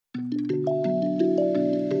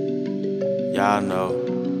Y'all know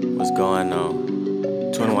what's going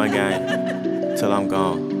on. 21 game till I'm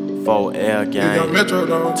gone. 4L game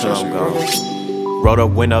till I'm gone. Roll the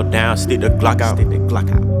window down, stick the Glock out.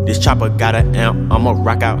 This chopper got an amp, I'ma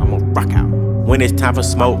rock out. When it's time for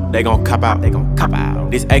smoke, they gon' cop out.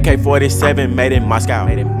 This AK-47 made in Moscow.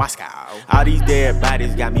 All these dead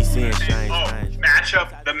bodies got me seeing strange. The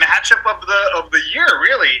matchup of the year,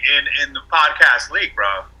 really, in the podcast league, bro.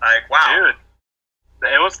 Like, wow, dude,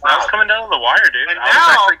 that was coming down to the wire, dude. And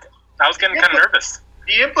I was getting kind of nervous.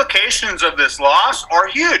 The implications of this loss are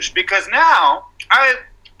huge because now I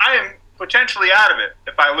am potentially out of it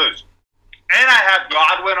if I lose, and I have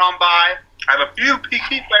Godwin on bye. I have a few key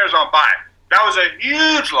players on bye. That was a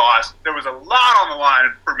huge loss. There was a lot on the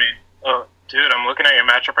line for me. Oh, dude, I'm looking at your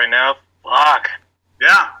matchup right now. Fuck.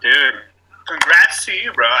 Yeah, dude. Congrats to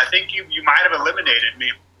you, bro. I think you might have eliminated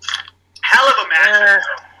me. Hell of a match.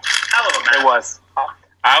 Hell of a match. It was.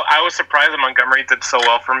 I was surprised that Montgomery did so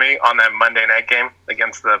well for me on that Monday night game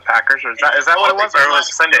against the Packers. Or is that what it was? Or it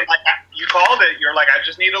was Sunday? You called it. You're like, I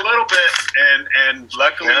just need a little bit. And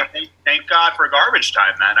luckily, thank God for garbage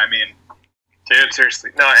time, man. I mean. Dude,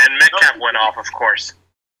 seriously. No, and Metcalf went off, of course.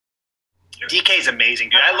 DK's amazing,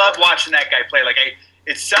 dude. I love watching that guy play. Like,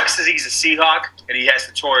 it sucks that he's a Seahawk and he has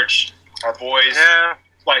to torch our boys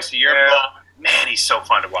twice a year. Yeah. But, man, he's so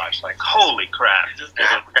fun to watch. Like, holy crap. The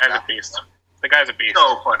guy's a beast. The guy's a beast.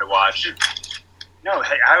 So fun to watch. No,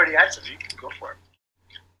 hey, I already had some. You can go for it.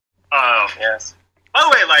 Yes. By the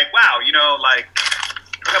way, like, wow, I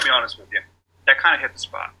gotta be honest with you. That kind of hit the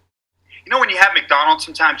spot. You know, when you have McDonald's,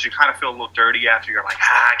 sometimes you kind of feel a little dirty after. You're like,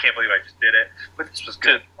 I can't believe I just did it. But this was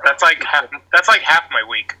good. Dude, that's like half my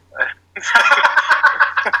week. I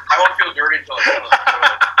won't feel dirty until I feel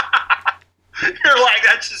it. You're like,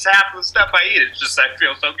 that's just half of the stuff I eat. It's just I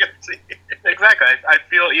feel so good. Exactly. I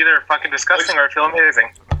feel either fucking disgusting or I feel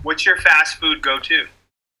amazing. What's your fast food go-to?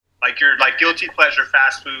 Like your guilty pleasure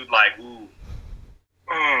fast food, like, ooh.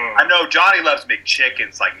 I know Johnny loves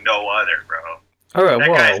McChickens like no other, bro. All right,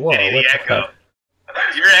 that whoa, Eddie the Echo.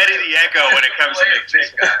 You're Eddie the Echo when it comes to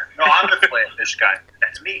McChicken. No, I'm the filet fish guy.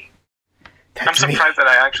 That's me. I'm surprised that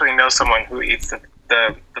I actually know someone who eats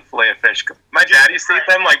the filet of fish. My dad used to eat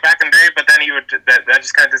them like back in the day, but then he would that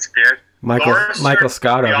just kind of disappeared. Michael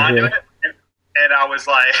Scott over here. And I was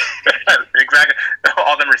like, exactly,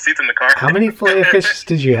 all them receipts in the car. How many filet fishes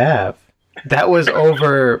did you have? That was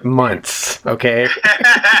over months, okay?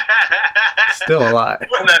 Still a lot. that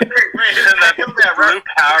blue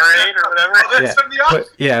Powerade or whatever. Oh, that's from the office.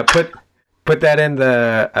 Put that in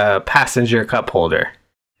the passenger cup holder.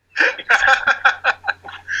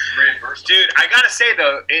 Dude, I gotta say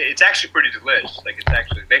though, it's actually pretty delicious. Like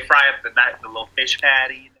they fry up the little fish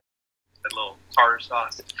patty, the little tartar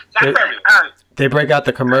sauce. It's not for everyone. They break out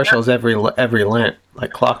the commercials every Lent,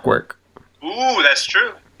 like clockwork. Ooh, that's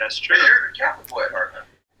true. That's true. Hey, you're Catholic filet, aren't you?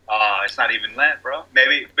 It's not even Lent, bro.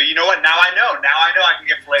 Maybe, but you know what? Now I know I can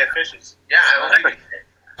get filet of fishes. Yeah, I don't think.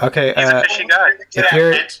 Okay, he's a fishy guy.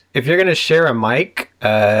 if you're gonna share a mic,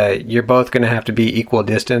 you're both gonna have to be equal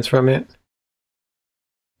distance from it.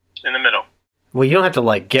 In the middle. Well, you don't have to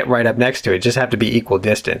like get right up next to it. Just have to be equal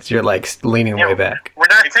distance. You're like leaning way back. We're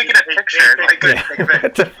not taking a picture.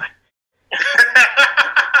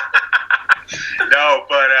 No,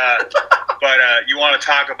 but you want to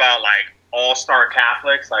talk about like all-star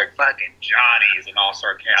Catholics? Like fucking Johnny's an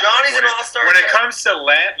all-star Catholic. Johnny's an all-star. When it comes to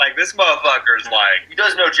Lent, like this motherfucker's like he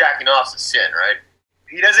does know jacking off's a sin, right?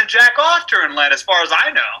 He doesn't jack off during Lent, as far as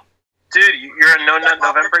I know. Dude, you're a no nut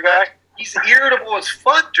November guy. He's irritable as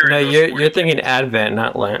fuck during. No, you're thinking Advent,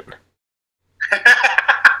 not Lent.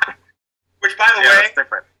 Which, by the way, that's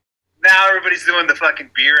different. Now everybody's doing the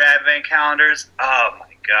fucking beer Advent calendars. Oh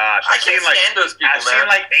my gosh! I can't stand those people, I've seen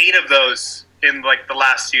like 8 of those in like the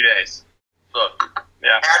last few days. Look,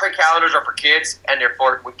 Advent calendars are for kids and they're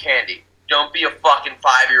for with candy. Don't be a fucking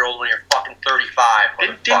 5-year-old when you're fucking 35,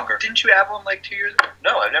 motherfucker. Didn't you have one like 2 years ago?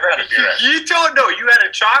 No, I've never had a beer. You don't know. You had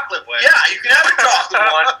a chocolate one. Yeah, you can have a chocolate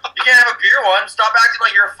one. You can't have a beer one. Stop acting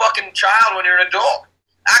like you're a fucking child when you're an adult.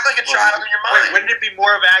 Act like a child in your mind. Wait, wouldn't it be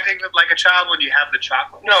more of acting like a child when you have the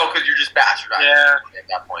chocolate? No, because you're just bastardizing at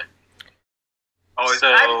that point. Oh, so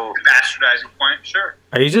the bastardizing point, sure.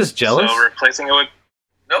 Are you just jealous? So replacing it with.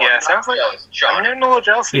 No, sounds like I'm getting a little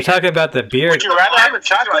jealous. You're talking about the beer. Would you rather have a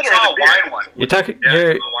chocolate or the wine one? You're talking.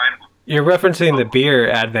 You're referencing the beer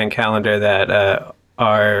Advent calendar that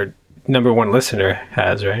our number one listener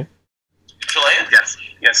has, right? Chilean?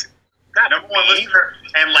 Yes. Number one listener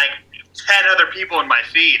and like 10 other people in my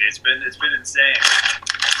feed. It's been insane.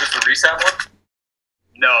 Just the reset one?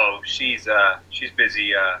 No, she's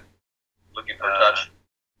busy looking for a touch.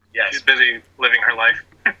 Yeah, she's busy living her life.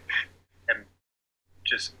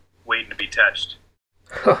 just waiting to be touched.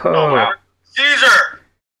 Oh, wow. Caesar!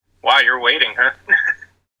 Wow, you're waiting, huh?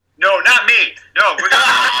 No, not me. No, we're not.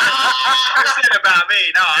 You're saying about me.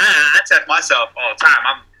 No, I touch myself all the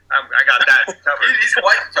time. I got that covered. He's a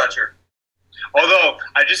white toucher. Although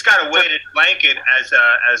I just got a weighted blanket as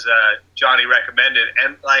Johnny recommended,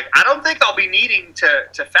 and like I don't think I'll be needing to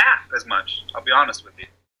fap as much. I'll be honest with you.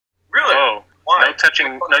 Really? Oh, Why? no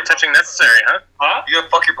touching necessary, huh? Huh? You gonna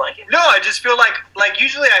fuck your blanket? No, I just feel like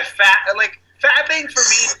usually I fapping for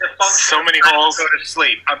me is the function. So many of trying holes. to go to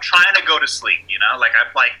sleep. I'm trying to go to sleep. You know, like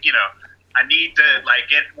I'm like I need to like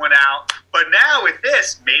get one out. But now with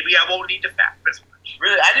this, maybe I won't need to fap as much.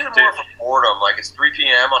 Really, I do it more for boredom. Like it's 3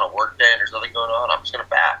 p.m. on a work day and there's nothing going on. I'm just gonna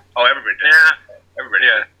fap. Oh, everybody does.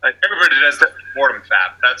 Yeah. Everybody does the boredom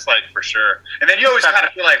fap. That's like for sure. And then you always kind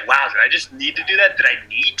of feel like, wow, did I just need to do that? Did I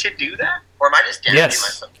need to do that? Or am I just damaging Yes.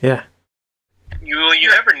 myself? Yeah. You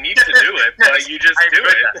never need to do it, but you just I do agree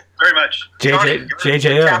with it. that very much.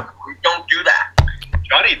 JJO. Don't do that.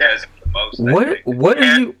 Johnny does it the most.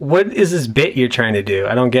 I think. What is this bit you're trying to do?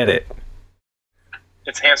 I don't get it.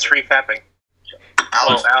 It's hands-free fapping.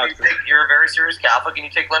 Alex, Alex. you're a very serious Catholic and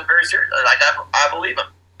you take Lent very seriously. Like I believe him.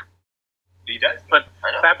 He does. But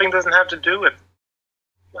I know. fapping doesn't have to do with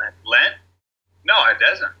Lent? No, it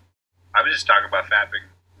doesn't. I was just talking about fapping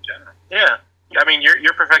in general. Yeah. I mean,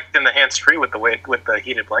 you're perfecting the hands-free with the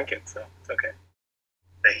heated blanket, so it's okay.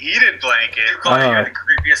 The heated blanket. You call you the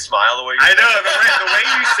creepiest smile the way you I know the way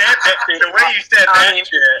you said that. The way you said I that mean,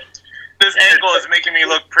 shit. This angle is making me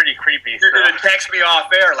look pretty creepy. You're so. gonna text me off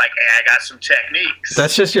air like, "Hey, I got some techniques."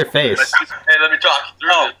 That's just your face. Hey, let me talk you through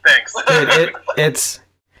Oh, it. thanks. Dude, it's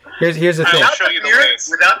here's the thing. I'll show you the ways.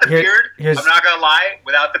 Without the beard, here's- I'm not gonna lie.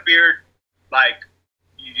 Without the beard, like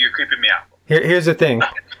you're creeping me out. Here's the thing.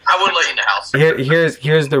 I wouldn't let you in the house.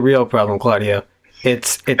 Here's the real problem, Claudio.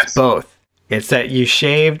 It's Yes. both. It's that you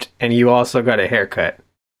shaved and you also got a haircut.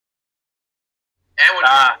 And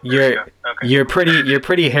when There you go. Okay. You're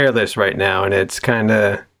pretty hairless right now, and it's kind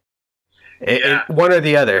of Yeah. one or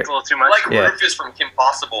the other. It's a little too you're much. like Yeah. Rufus from Kim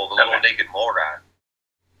Possible, the little naked mole guy.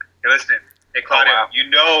 Hey, listen, hey Claudio, wow. you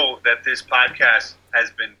know that this podcast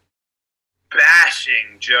has been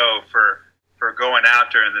bashing Joe for going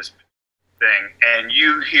out during this thing, and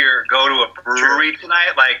you here go to a brewery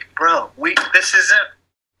tonight. Like, bro, this isn't.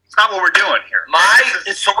 It's not what we're doing here. My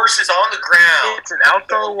source is on the ground. It's an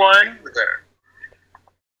outdoor one. There.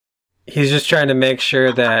 He's just trying to make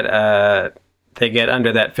sure that they get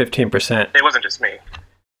under that 15%. It wasn't just me.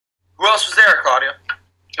 Who else was there, Claudio?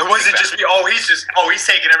 It wasn't just me. He's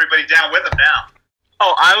taking everybody down with him now.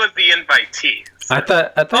 Oh, I was the invitee. I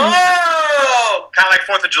thought. Oh! Kind of like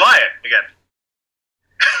 4th of July again.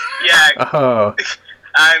 Yeah, Oh,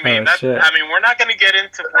 I mean, Oh, shit. we're not going to get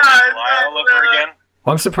into 4th of July all over again.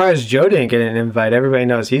 well, I'm surprised Joe didn't get an invite. Everybody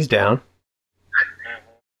knows he's down.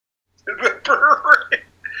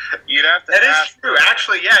 You'd have to That ask. is true.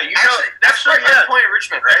 Actually, yeah. You know, Actually, that's right. yeah. Point of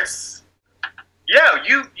Richmond, right? Yeah,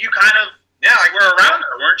 you kind of I were around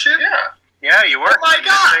there, weren't you? Yeah. Yeah, you were. Oh my You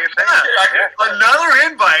God! did the same thing. Yeah.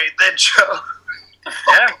 Another invite that Joe.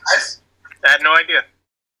 Yeah. I had no idea.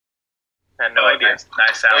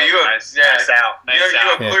 Nice out. Oh, you have- nice, yeah. nice out. Nice You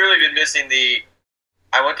out. have clearly been missing the.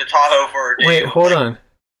 I went to Tahoe for a day. Wait, hold on.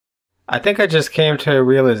 I think I just came to a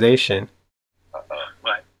realization.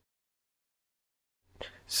 What?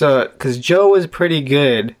 So, because Joe was pretty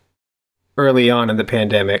good early on in the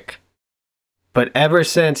pandemic, but ever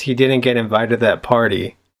since he didn't get invited to that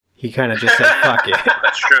party, he kind of just said, fuck it.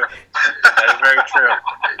 That's true. That is very true.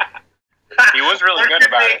 He was really good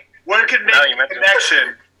about it. One could make Now you the mention it.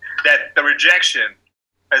 connection that the rejection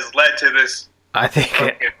has led to this I think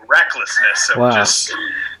fucking recklessness of Wow. just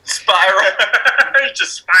Spiral.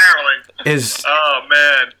 just spiraling. is Oh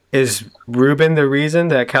man. is Ruben the reason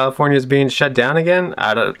that California is being shut down again?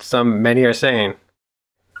 Many are saying.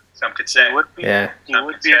 Some could say. He would be, Yeah. he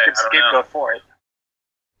would be a good I don't know. scapegoat for it.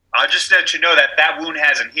 I'll just let you know that wound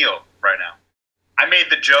hasn't healed right now. I made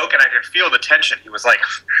the joke and I could feel the tension. He was like,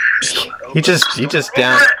 He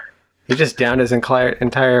just downed his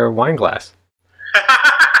entire wine glass.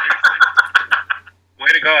 Way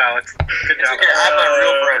to go, Alex. Good It's job. okay. I have my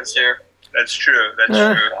real friends here. That's true. That's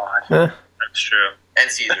Uh. true. Huh? That's true. And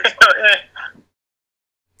Caesar.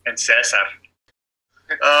 And Cesar.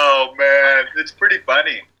 Oh man, it's pretty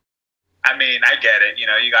funny. I mean, I get it. You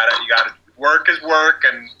know, you gotta work is work,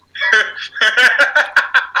 and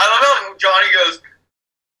I love how Johnny goes,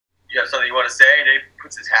 you have something you want to say? And he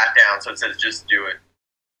puts his hat down so it says, just do it.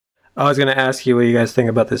 I was gonna ask you what you guys think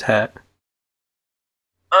about this hat.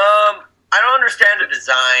 I don't understand the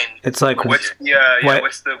design. It's like what's the What?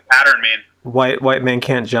 what's the pattern mean? white man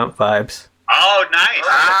can't jump vibes. Oh,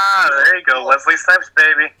 nice. There you go. Wesley Snipes,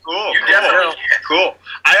 baby. Cool. You definitely Cool.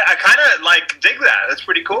 I kind of like dig that. That's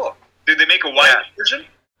pretty cool. Did they make a white version?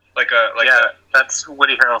 That's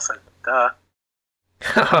Woody Harrelson. Duh.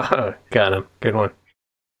 Got him. Good one.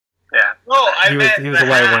 Yeah. No, He was a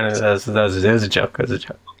white one. It was a joke. It was a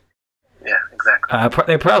joke. Yeah, exactly.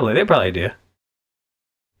 They probably do.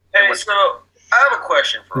 Hey, so I have a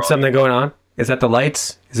question for all. Something going on? Is that the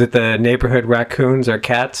lights? Is it the neighborhood raccoons or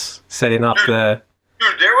cats setting off the?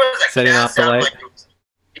 Dude, there was a setting cat off the sounded light? like it was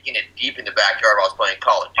taking it deep in the backyard while I was playing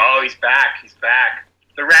Call of Duty. Oh, he's back.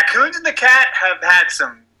 The raccoons and the cat have had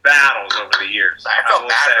some battles over the years. I felt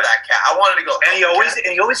bad for that cat. I wanted to go. And he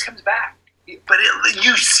always comes back. But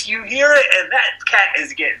you hear it, and that cat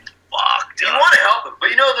is getting fucked. You want to help him, but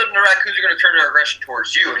you know the raccoons are going to turn their aggression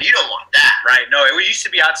towards you, and you don't want that. Right? No, it used to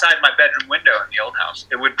be outside my bedroom window in the old house.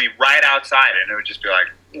 It would be right outside, and it would just be like,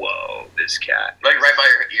 "Whoa, this cat!" Like right by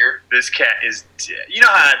your ear. This cat is dead. You know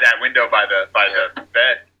how I had that window by the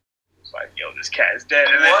bed? It's like, yo, this cat is dead.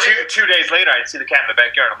 And then two days later, I'd see the cat in the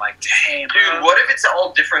backyard. I'm like, damn, dude. bro. What if it's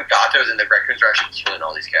all different gatos and the raccoons are actually killing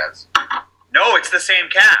all these cats? No, it's the same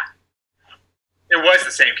cat. It was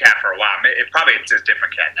the same cat for a while. It's a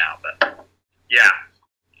different cat now, but yeah,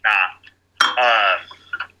 nah.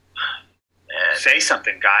 Say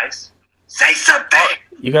something, guys. Say something.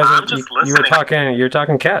 You guys, I'm just listening. you were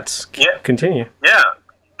talking cats. Yeah. Continue. Yeah.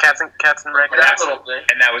 Cats and raccoons. That little thing.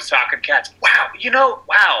 And that was talking cats. Wow,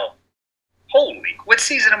 wow. Holy, what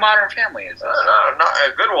season of Modern Family is this? No, not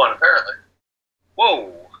a good one apparently. Whoa.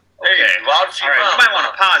 Okay. Hey, loud All right, you might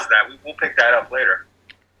want to pause that. We'll pick that up later.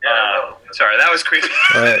 Sorry, that was creepy.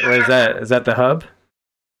 What is that? Is that the hub?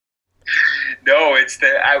 No, it's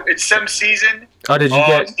it's some season. Oh, did you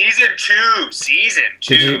get season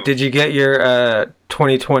two? Did you get your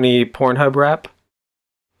 2020 Pornhub rap?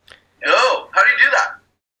 No. How do you do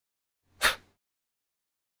that?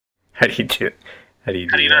 How do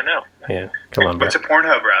you not know? Yeah, come on, bro. What's a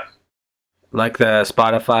Pornhub rap? Like the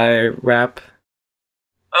Spotify rap.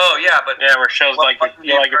 Oh yeah, but Yeah, where it shows like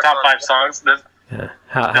your top 5 songs. Does Yeah.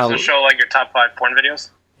 How it show like your top 5 porn videos?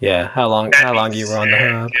 Yeah. How long you were on the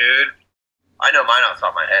hub? Dude. I know mine off the top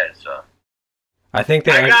of my head, so. I think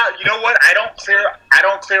they. You know what? I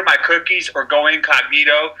don't clear my cookies or go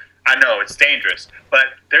incognito. I know it's dangerous, but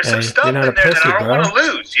there's some stuff in there that I don't want to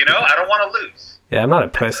lose. You know, I don't want to lose. Yeah, I'm not a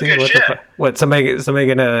pussy. Good What shit. the what? Somebody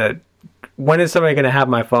gonna? When is somebody gonna have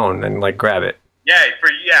my phone and like grab it? Yeah,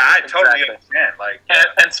 I totally Exactly. understand. Like,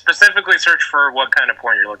 And specifically search for what kind of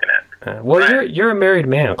porn you're looking at. Well, Right. you're a married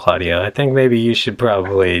man, Claudio. I think maybe you should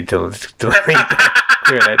probably delete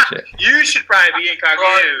that shit. you should probably be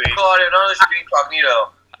incognito. Claudia, none of this should be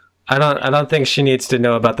incognito. I don't think she needs to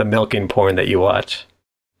know about the milking porn that you watch.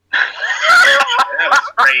 That was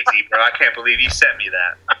crazy, bro. I can't believe you sent me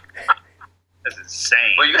that. That's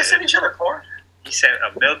insane. Well, you guys send each other porn? He sent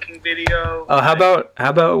a milking video. Oh, how about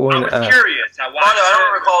when? I was curious. I watched. I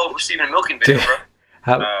don't recall receiving a milking video, Dude. bro.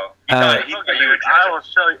 How, He thought you would I will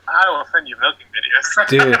show you. I will send you milking videos.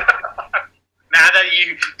 dude, Now that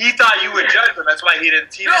he thought you would judge him, that's why he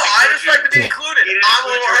didn't. No, I just like to be included. I'm a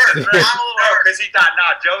little hurt. I'm a little hurt. because he thought,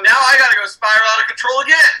 Joe. Now I gotta go spiral out of control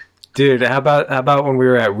again. dude, how about when we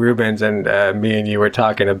were at Ruben's and me and you were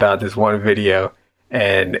talking about this one video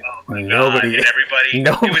and nobody. And everybody.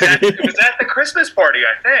 Nobody. It was at the Christmas party,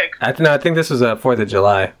 I think. I think this was 4th of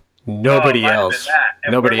July. Nobody else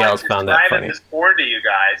found that funny. This porn to you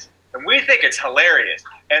guys, and we think it's hilarious,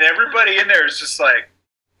 and everybody in there is just like,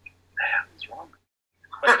 "Man, what's wrong?"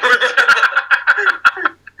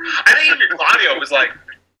 I think even Claudio was like,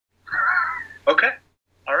 "Okay,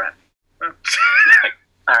 all right."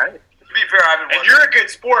 All right. To be fair, I've been. And you're a good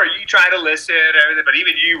sport. You try to listen and everything, but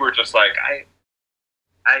even you were just like,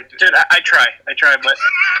 Dude, I try, but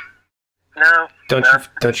no.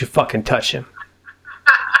 Don't you fucking touch him.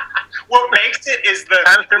 What makes it is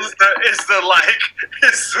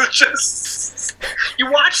just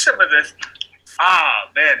you watch some of this. Ah,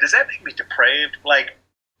 man, does that make me depraved? Like,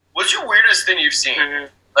 What's your weirdest thing you've seen,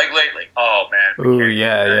 like lately? oh man. Ooh,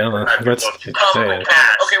 yeah. Let's say it.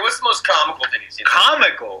 Okay, what's the most comical thing you've seen?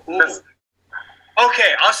 Comical. Ooh.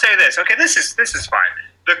 Okay, I'll say this. Okay, this is fine.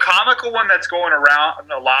 The comical one that's going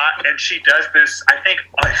around a lot, and she does this, I think,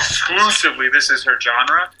 exclusively. This is her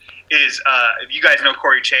genre. Is if you guys know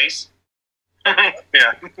Corey Chase?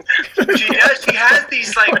 Yeah. She has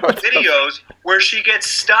these like videos where she gets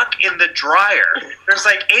stuck in the dryer. There's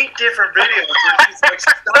like 8 different videos where she's like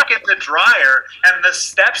stuck in the dryer, and the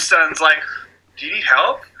stepson's like, "Do you need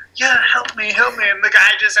help?" "Yeah, help me. And the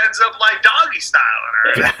guy just ends up like doggy styling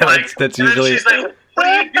her. Yeah, Like, that's and then usually. she's like, "What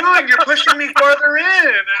are you doing? You're pushing me farther in."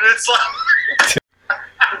 And it's like,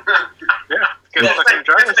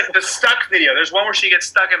 the stuck video. There's one where she gets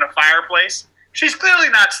stuck in a fireplace. She's clearly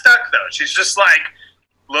not stuck though. She's just like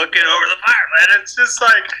looking over the fire, and it's just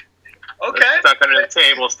like, okay, stuck under the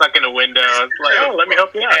table, stuck in a window. It's like, oh, let me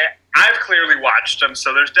help you out. I've clearly watched them,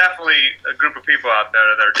 so there's definitely a group of people out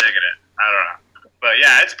there that are digging it. I don't know, but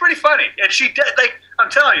yeah, it's pretty funny. And she does, like, I'm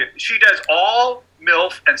telling you, she does all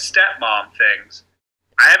MILF and stepmom things.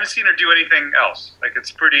 I haven't seen her do anything else. Like,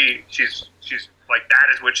 it's pretty. She's like, that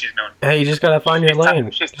is what she's known for. Hey, you just gotta find your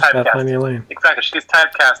lane. She's just gotta find typecast. your lane. Exactly, she's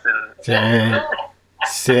typecast in. Dang.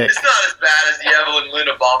 Sick. It's not as bad as the Evelyn Lynn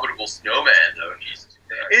Abominable Snowman, though. Jesus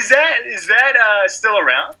Christ. Is that still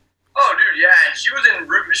around? Oh, dude, yeah, and she was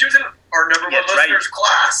in our number one listeners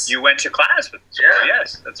class. You went to class with her. Yeah.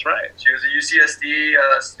 Yes, that's right. She was a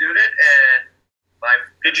UCSD student, and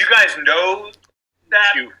Did you guys know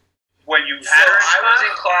that when you had so her in I was class?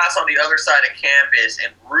 in class on the other side of campus,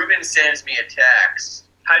 and Ruben sends me a text.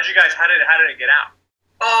 How did it get out?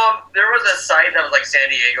 There was a site that was like San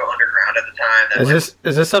Diego Underground at the time.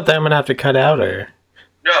 Is this something I'm gonna have to cut out or?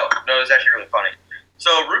 No, it was actually really funny. So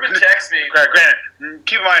Ruben texts me. Granted,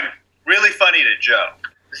 keep in mind, really funny to Joe.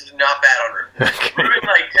 This is not bad on Ruben. Ruben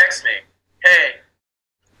like texts me, hey,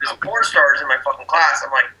 there's porn stars in my fucking class.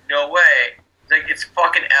 I'm like, no way. He's like, it's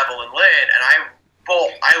fucking Evelyn Lynn, and I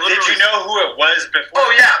literally. Did you know who it was before?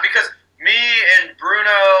 Oh yeah, because me and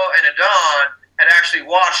Bruno and Adon had actually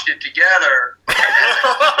watched it together.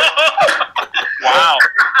 Wow.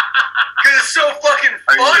 Because it's so fucking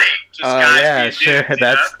funny. Just guys yeah, being sure.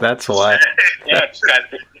 dudes, That's why. Yeah, just guys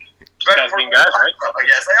being guys, right? I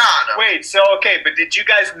guess. Like, I don't know. Wait, so okay, but did you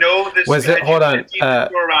guys know this? Was it? Hold on. You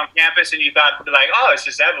were around campus and you thought like, oh, it's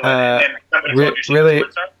just Evelyn. And then somebody told you she was a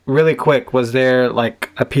porn star? Really quick, was there like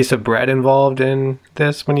a piece of bread involved in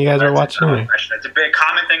this when you guys were watching? It's a big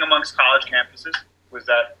common thing amongst college campuses. Was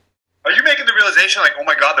that? Are you making the realization like, oh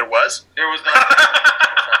my god, there was? There was not.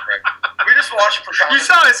 We just watched it for You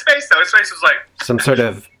saw his face though. His face was like some sort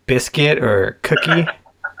of biscuit or cookie.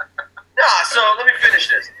 Nah, so let me finish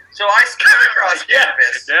this. So I scooted across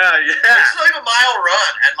campus. Yeah. It's like a mile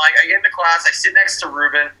run, and like I get into class, I sit next to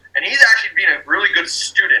Ruben, and he's actually being a really good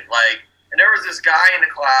student. Like, and there was this guy in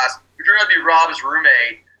the class who turned out to be Rob's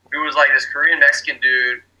roommate, who was like this Korean Mexican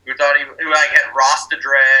dude who like had Rasta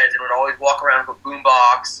dreads and would always walk around with a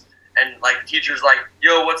boombox. And like the teacher's like,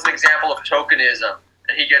 yo, what's an example of tokenism?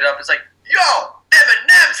 And he get up, it's like, yo,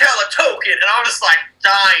 Eminem's hella token, and I'm just like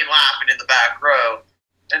dying laughing in the back row.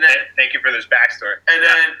 And then thank you for this backstory. And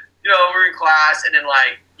then, we're in class, and then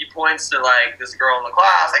like he points to like this girl in the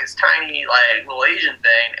class, like this tiny like little Asian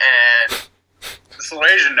thing, and this little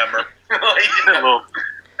Asian number.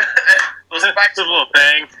 little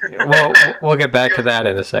thing. We'll get back to that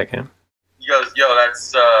in a second. He goes, yo,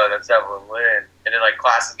 that's Evelyn Lynn. And then like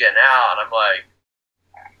class is getting out, and I'm like,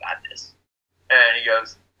 I got this. And he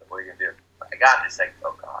goes, what are you gonna do? I got this. Like,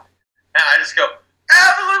 oh god. And I just go,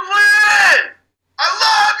 Evelyn Lynn, I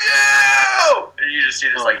love you. And you just see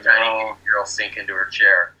this tiny girl sink into her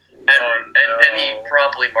chair. And then he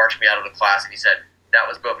promptly marched me out of the class, and he said that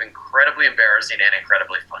was both incredibly embarrassing and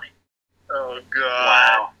incredibly funny. Oh god.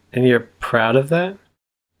 Wow. And you're proud of that?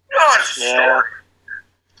 No, it's a story.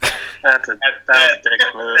 That was a dick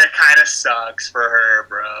move. That kind of sucks for her,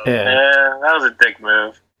 bro. Yeah, that was a dick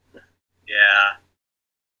move. Yeah.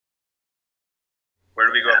 Where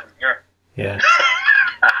do we go from here? Yeah.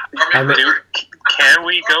 Can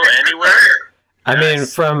we go anywhere? I mean,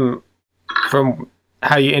 from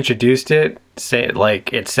how you introduced it,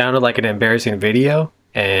 it sounded like an embarrassing video,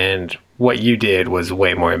 and what you did was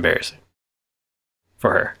way more embarrassing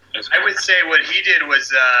for her. I would say what he did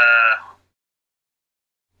was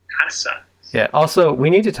kind of sucks. Yeah. Also, we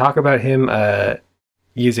need to talk about him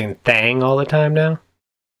using "thang" all the time now.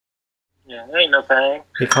 Yeah, there ain't no thing.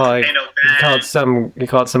 He called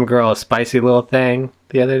some girl a spicy little thing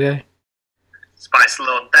the other day. Spicy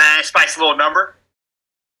little thing, spicy little number.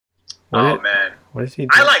 Man, what is he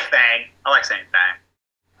doing? I like thang. I like saying thang.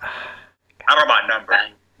 I don't know about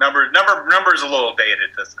number. Number's a little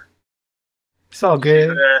dated. It's all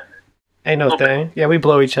good. Ain't no thing. Yeah, we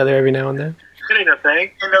blow each other every now and then. It ain't no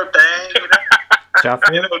thing. Ain't no thing.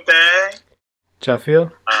 Jaffield? Ain't no thing.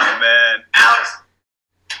 Jaffield? Oh man, Alex,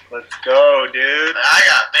 let's go, dude. I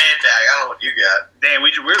got man bag. I don't know what you got. Damn,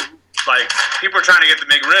 we're like people are trying to get the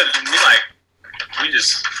McRibs, and we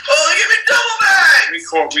just. Oh, look at me double bags.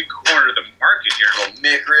 We cornered the market here. A little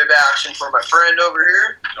McRib action for my friend over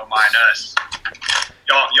here. Don't mind us.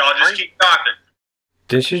 Y'all just keep talking.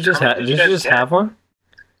 Did you just have one?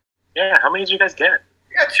 Yeah, how many did you guys get?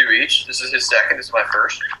 We got 2 each. This is his second. This is my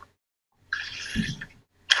first.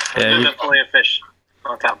 Yeah, Definitely a fish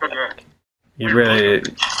on top of that. you really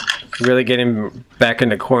Really getting back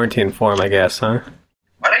into quarantine form, I guess, huh?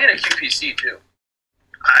 Why'd I get a QPC too?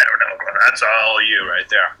 I don't know, bro. That's all you right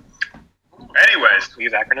there. Anyways, We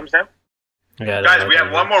use acronyms now. Yeah, guys, we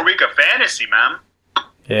have one more week of fantasy, man.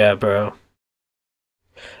 Yeah, bro.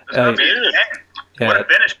 It's gonna be insane. What a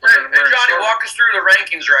finish. Hey, Johnny, walk us through the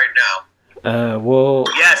rankings right now. Well,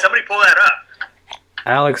 Yeah, somebody pull that up.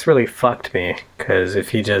 Alex really fucked me because if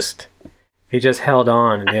he just held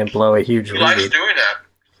on and didn't blow a huge He likes lead. doing that.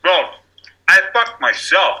 Well, I fucked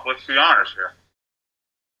myself. Let's be honest here.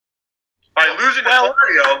 By losing to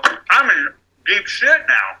Mario, I'm in deep shit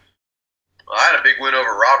now. Well, I had a big win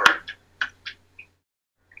over Robert.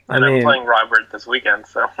 And I'm playing Robert this weekend,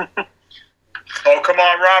 so. Oh, come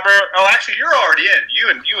on, Robert. Oh, actually, you're already in. You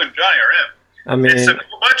and Johnny are in. I mean, It's a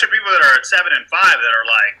bunch of people that are at 7 and 5 that are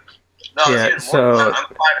like. No, Yeah, it's even more than so- that.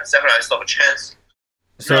 I'm 5 and 7. I still have a chance.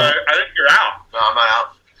 so I think you're out. No, I'm not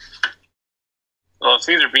out. Well, if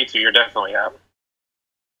Caesar beats you, you're definitely out.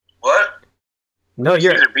 What? no, If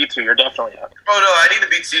you're Caesar beats you, you're definitely out. Oh no, I need to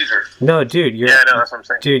beat Caesar. no, dude, you're Yeah, no, that's what I'm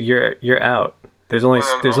saying. dude, you're out. There's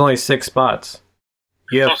only 6 spots.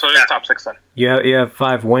 You have Also, it's top 6 then. you have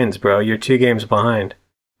 5 wins, bro. You're 2 games behind.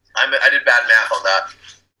 I did bad math on that.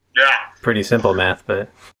 Yeah. Pretty simple math, but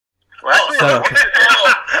Well, So-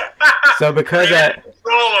 so because that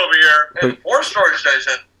Roll over here. And Horse Storage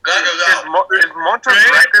Station. That goes out. if Montrose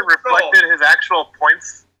Great record control. reflected his actual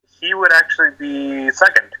points, he would actually be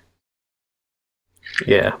second.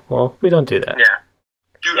 yeah, well, we don't do that. Yeah.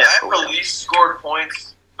 Dude, Yeah, I have the least scored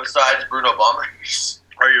points besides Bruno Bombers.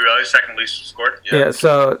 Are you really second least scored? Yeah,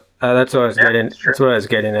 so that's what I was Yeah, getting. that's true. That's what I was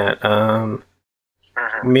getting at. Mhm.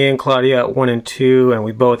 Me and Claudia at 1 and 2, and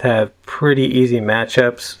we both have pretty easy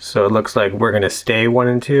matchups. So it looks like we're gonna stay 1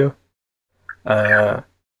 and 2.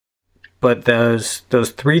 But those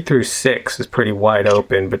 3 through 6 is pretty wide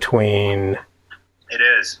open between. It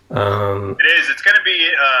is. Um, It is. It's going to be,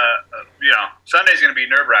 Sunday's going to be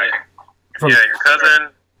nerve wracking. from Yeah, your cousin.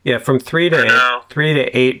 yeah, from 3 to I know. 8, 3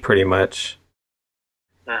 to 8, pretty much.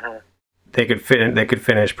 Mm-hmm. They could fit. They could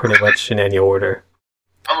finish pretty much in any order.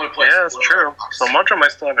 I'm going to play. Yeah, that's true. So Montrose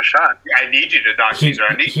might still have a shot. I need you to knock He- Caesar.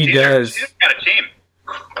 I need he Caesar. does. Caesar's got a team.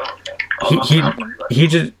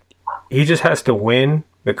 He just has to win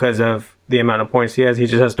because of the amount of points he has. He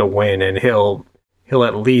just has to win, and he'll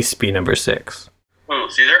at least be number 6. Who,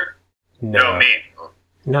 Caesar? No, me.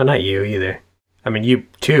 No, not you either. I mean, you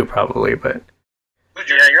too, probably, but Who's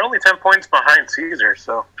your Yeah, you're only 10 points behind Caesar,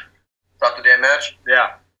 so. Stop the damn match?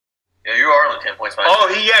 Yeah. Yeah, you are only 10 points behind. Oh,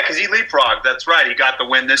 because he leapfrogged. That's right. He got the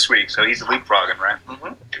win this week, so he's leapfrogging, right?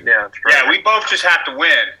 Mm-hmm. Yeah, that's right. Yeah, we both just have to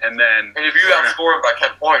win, and then. And if you outscore him by 10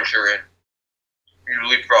 points, you're in. You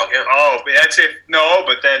leapfrog him. Oh, but that's if no.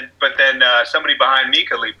 But then somebody behind me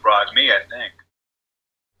could leapfrog me. I think.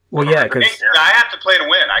 well, yeah, because I have to play to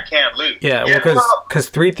win. I can't lose. yeah, Yeah, well, because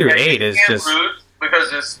 3 through Yeah, 8 you is can't just lose because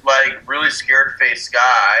this like really scared face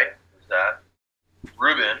guy. Who's that?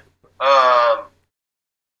 Ruben.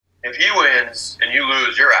 If he wins and you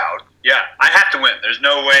lose, you're out. Yeah, I have to win. There's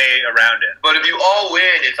no way around it. But if you all win,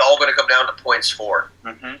 it's all going to come down to points for.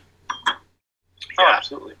 Mm-hmm. Oh, Yeah.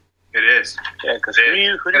 absolutely. It is. Yeah, because It's who do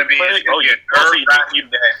you gonna be play? it's gonna Oh, be you, a also, nerve-wracking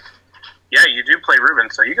day. yeah, you do play Ruben,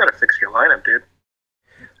 so you got to fix your lineup, dude.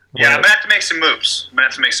 Yeah, I'm what, gonna have to make some moves.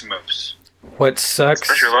 what sucks.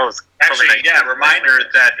 Especially Lowe's. Actually, yeah. Reminder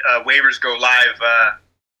that waivers go live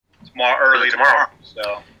early tomorrow.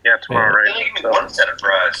 So, Yeah, tomorrow, They right? only give me So, one set of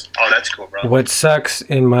fries. oh, that's cool, bro. What sucks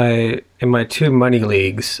in my 2 money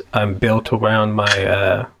leagues, I'm built around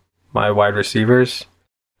my my wide receivers,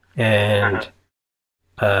 and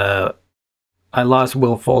I lost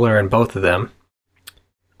Will Fuller in both of them,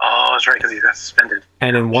 oh, that's right, because he got suspended.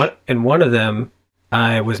 and in one of them,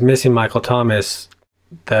 I was missing Michael Thomas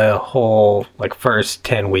the whole first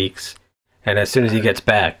 10 weeks, and as soon as he gets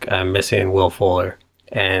back, I'm missing Will Fuller,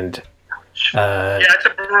 and Yeah, that's a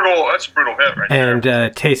brutal hit right there. and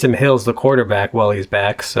Taysom Hill's the quarterback while he's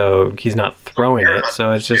back, so he's not throwing it,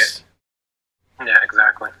 so it's just Yeah,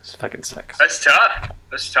 exactly. it fucking sucks. That's tough.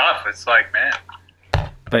 It's like, man.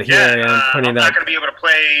 But here I am I'm putting not up. going to be able to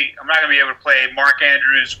play. I'm not going to be able to play Mark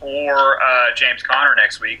Andrews or James Conner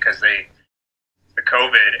next week because the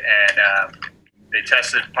COVID and they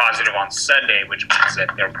tested positive on Sunday, which means that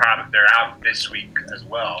they're out this week as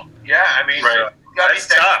well. Yeah, I mean, Right. you gotta That's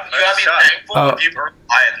be tough. You gotta be That's tough. thankful Oh. if you're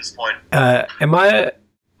high at this point.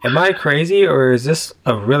 Am I crazy, or is this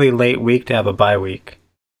a really late week to have a bye week?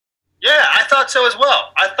 Yeah, I thought so as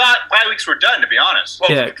well. I thought bye weeks were done, to be honest. Well,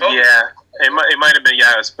 Yeah. the COVID- Yeah, it might have been,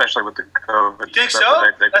 yeah, especially with the COVID. You think stuff so?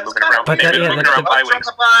 that They've been That's moving kinda- around. But They've that- been yeah, moving that's around bye Bucks on weeks.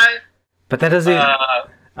 the bye. But that doesn't. Uh,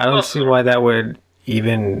 I don't see why that would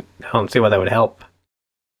even. I don't see why that would help.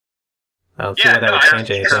 I don't see why that would change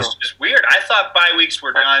anything. It's just weird. I thought bye weeks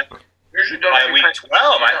were done Usually done by week 12.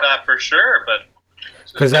 I thought for sure, but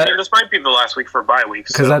Because this might be the last week for bye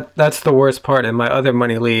weeks. Because that's the worst part. In my other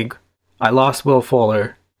money league, I lost Will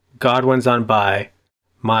Fuller. Godwin's on bye.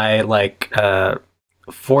 My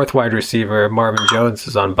fourth wide receiver, Marvin Jones,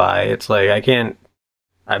 is on bye. It's like I can't.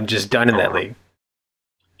 I'm just done in that league.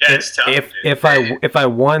 yeah, it's tough. If I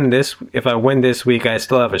win this week, I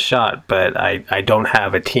still have a shot, but I don't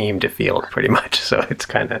have a team to field pretty much. So it's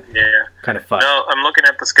kind of fun. No, I'm looking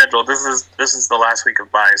at the schedule. This is the last week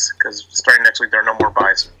of buys because starting next week there are no more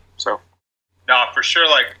buys. So No, for sure.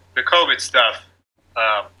 Like the COVID stuff.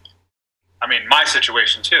 I mean, my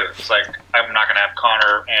situation too. It's like I'm not going to have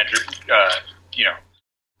Connor, Andrew.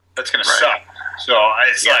 That's going to suck. So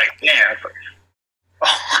it's like, damn.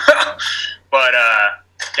 But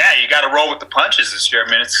yeah, you got to roll with the punches this year. I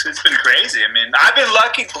mean, it's been crazy. I mean, I've been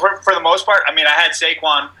lucky for the most part. I mean, I had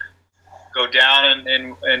Saquon go down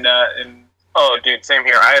in oh, dude, same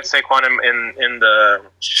here. I had Saquon in the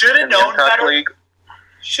should have known better. League.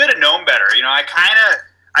 Should have known better. I kind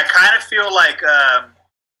of feel like.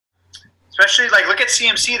 Especially, look at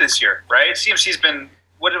CMC this year, right? CMC's been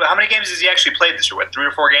how many games has he actually played this year? What, 3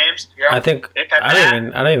 or 4 games? Yeah. I don't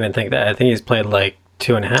even think that. I think he's played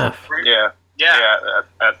 2.5. Yeah,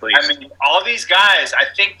 at least. I mean, all these guys. I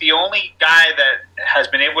think the only guy that has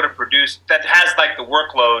been able to produce that has the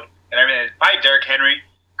workload and everything is probably Derrick Henry,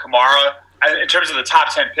 Kamara. In terms of the top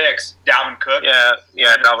 10 picks, Dalvin Cook. Yeah,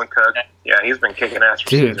 Dalvin Cook. Yeah, he's been kicking ass.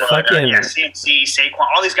 Dude, fucking CMC, Saquon,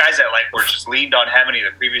 all these guys that were just leaned on heavily the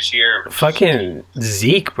previous year. Fucking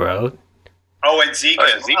Zeke, bro. Oh, and Zeke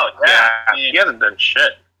as well. Yeah, I mean, he hasn't done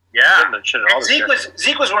shit. Yeah, he hasn't done shit at all. Zeke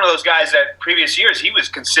was one of those guys that previous years he was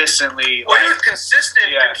consistently. Well, he was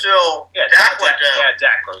consistent until Dak went down. Yeah,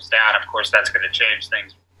 Dak goes down. Of course, that's going to change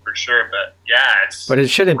things. For sure, but it's. But it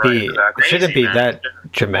shouldn't be. Exactly. It shouldn't be that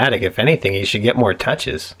dramatic. If anything, he should get more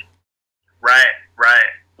touches. Right.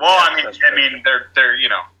 Well, I mean, they're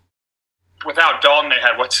without Dalton, they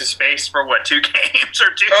had what's his face for 2 games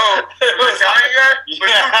or 2. Oh,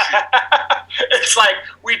 yeah. It's like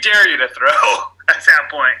we dare you to throw at that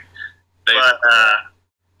point. But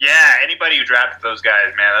yeah, anybody who drafted those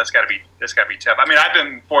guys, man, that's got to be tough. I mean, I've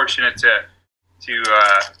been fortunate to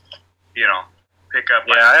pick up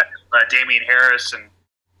Damian Harris and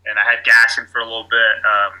I had Gaskin for a little bit.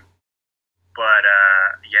 But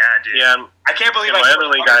yeah, dude. Yeah, I can't believe my other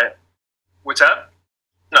league guy. What's up?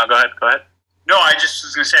 No, go ahead. No, I just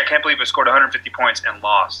was gonna say I can't believe I scored 150 points and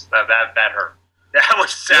lost. That hurt. That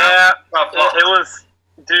was it was,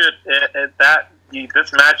 dude.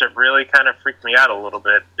 This matchup really kind of freaked me out a little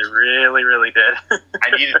bit. It really, really did.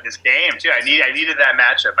 I needed this game too. I needed that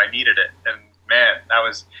matchup. I needed it, and man,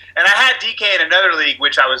 and I had DK in another league,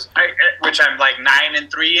 which I'm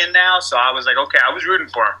 9-3 in now. So I was like, okay, I was rooting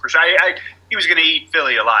for him for sure. He was gonna eat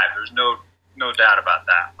Philly alive. There's no doubt about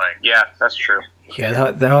that. Yeah, that's true.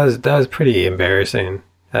 Yeah, that was pretty embarrassing.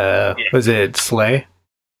 Was it Slay?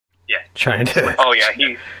 Yeah, trying to. Oh yeah,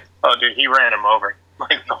 he ran him over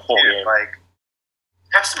the whole game.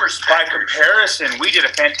 Have by comparison, we did a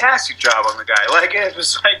fantastic job on the guy. It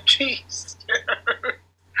was jeez.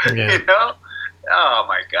 Yeah. Oh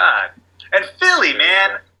my God. And Philly,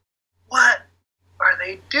 man, what are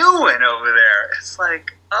they doing over there? It's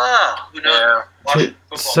who knows?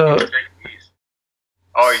 So.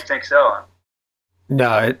 Oh, you think so?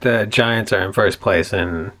 No, the Giants are in first place,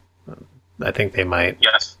 and I think they might.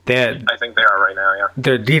 Yes, I think they are right now. Yeah,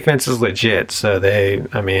 their defense is legit, so they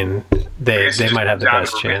might have the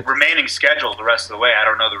best chance. Remaining schedule the rest of the way. I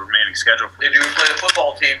don't know the remaining schedule. They do play the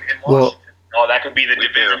football team in Washington. Oh, that could be the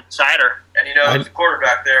division decider. And the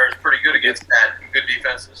quarterback there is pretty good against that. Good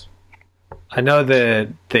defenses. I know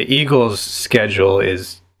the Eagles' schedule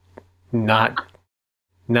is not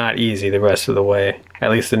easy the rest of the way. At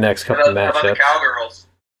least the next couple of matchups. How about the Cowgirls?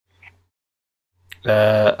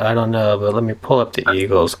 I don't know, but let me pull up the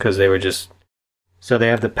Eagles because they were just. So they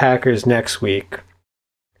have the Packers next week.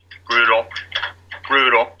 Brutal.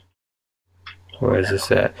 Where is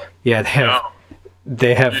this at? Yeah,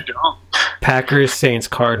 they have Packers, Saints,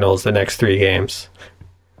 Cardinals the next 3 games.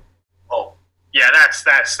 Oh, yeah, that's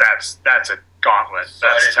a gauntlet.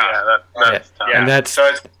 That's tough. Yeah, that's tough. Yeah. And so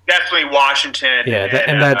it's definitely Washington. Yeah,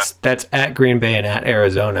 that's at Green Bay and at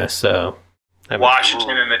Arizona. So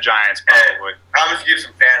Washington and the Giants probably. I'm going to give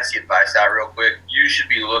some fantasy advice out real quick. You should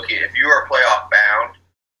be looking if you are playoff bound.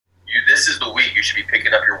 This is the week you should be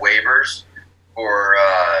picking up your waivers for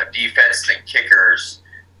defense and kickers.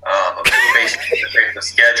 Basically, the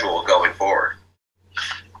schedule going forward.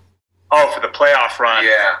 Oh, for the playoff run.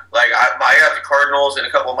 Yeah, like I got the Cardinals in a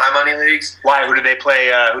couple of my money leagues. Why? Who did they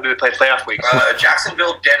play? Who did they play playoff week?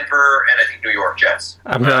 Jacksonville, Denver, and I think New York Jets.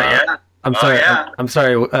 I'm sorry. I'm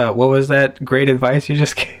sorry. What was that great advice you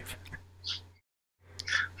just gave?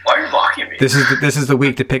 Why are you mocking me? This is the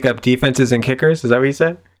week to pick up defenses and kickers. Is that what you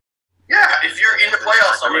said? Yeah, if you're in the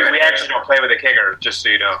playoffs, we actually don't play with a kicker, just so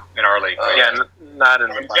you know, in our league. Not in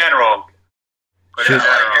general. But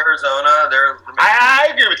Arizona, they're. I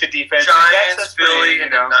agree with the defense. Giants, Philly,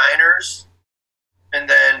 and the Niners, and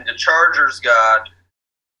then the Chargers got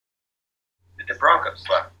the Broncos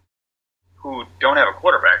left, who don't have a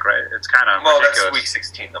quarterback, right? It's kind of ridiculous. That's week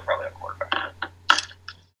 16. They'll probably have a quarterback.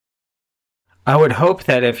 I would hope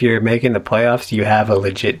that if you're making the playoffs, you have a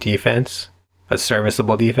legit defense, a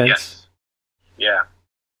serviceable defense. Yes. Yeah.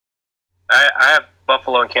 I have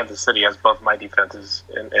Buffalo and Kansas City as both my defenses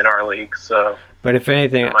in our league. So, but if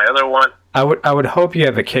anything, my other one, I would hope you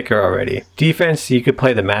have a kicker already. Defense, you could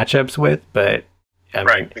play the matchups with, but I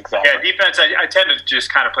mean, exactly. Yeah, defense. I tend to just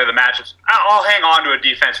kind of play the matchups. I'll hang on to a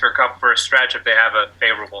defense for a stretch if they have a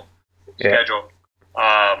favorable schedule.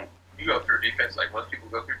 You go through defense like most people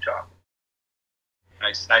go through chalk.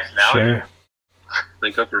 Nice analogy. Sure.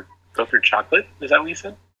 They go through chocolate. Is that what you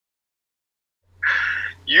said?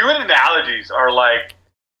 You and analogies are like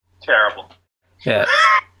terrible. Yeah.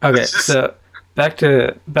 Okay. So back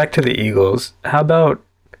to the Eagles. How about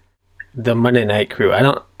the Monday Night Crew?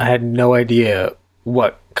 I had no idea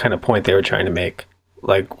what kind of point they were trying to make.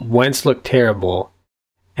 Like Wentz looked terrible,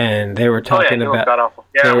 and they were talking about. God-awful.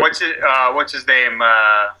 Yeah. What's his name?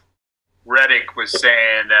 Reddick was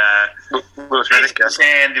saying.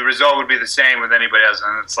 Saying the result would be the same with anybody else,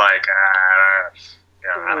 and it's like.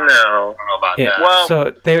 I don't know about that. Well,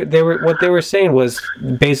 so they were what they were saying was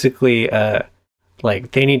basically like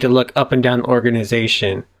they need to look up and down the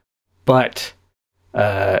organization, but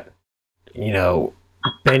benching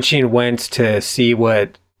Wentz to see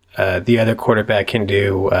what the other quarterback can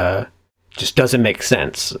do just doesn't make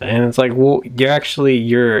sense. And it's like, well,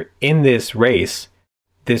 you're in this race.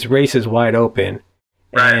 This race is wide open.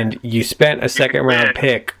 Right. And you spent a second round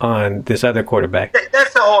pick on this other quarterback.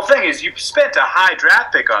 That's the whole thing. Is you spent a high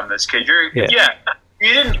draft pick on this kid. You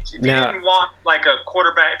didn't want like a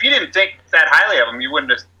quarterback. If you didn't think that highly of him, you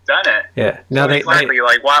wouldn't have done it. Yeah. Now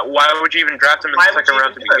why would you even draft him in the second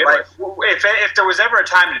round to begin with? If there was ever a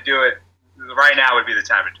time to do it, right now would be the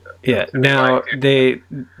time to do it. Yeah. Now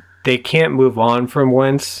they can't move on from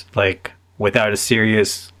Wentz like without a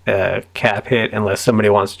serious cap hit unless somebody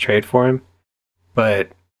wants to trade for him. But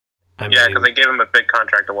because they gave him a big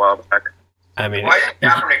contract a while back. I mean, why isn't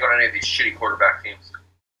Kaepernick on any of these shitty quarterback teams?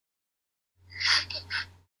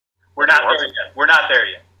 We're not there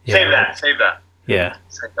yet. Yeah, Save that. Yeah.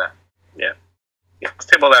 Save that. Yeah. Let's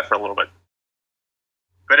table that for a little bit.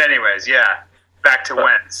 But anyways, back to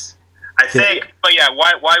Wentz. I think. But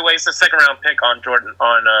why waste a second round pick on Jordan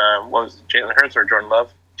what was it, Jalen Hurts or Jordan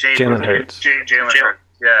Love? Jalen Hurts. Jalen Hurts.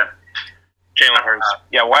 Yeah. Jalen Hurts.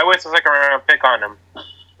 Why waste a second round pick on him?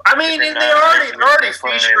 I mean, they're already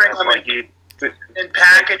featuring him in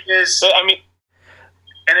packages. I mean,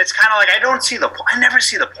 and it's kind of like I never see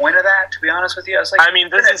the point of that. To be honest with you, I was like,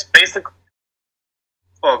 this is basically.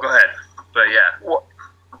 Oh, go ahead. But yeah. Well,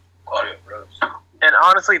 and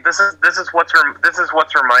honestly, this is what's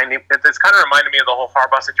reminding. It's kind of reminding me of the whole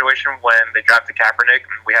Harbaugh situation when they drafted Kaepernick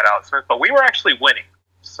and we had Alex Smith, but we were actually winning.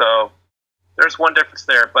 So. There's one difference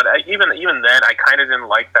there, but even then, I kind of didn't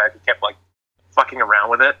like that he kept like fucking around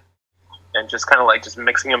with it and just kind of like just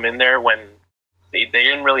mixing him in there when they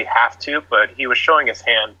didn't really have to. But he was showing his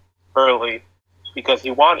hand early because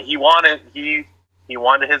he wanted his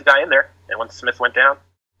guy in there, and when Smith went down,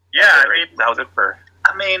 that was it for.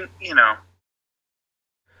 I mean,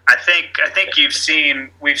 I think we've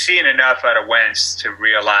seen enough out of Wentz to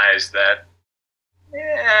realize that.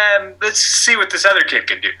 Yeah, let's see what this other kid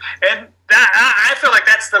can do, and I feel like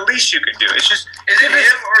that's the least you can do. It's just give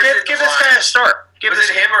this guy a start. Is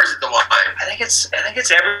it him or is it the line? I think it's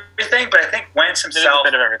everything, but I think Wentz himself. It's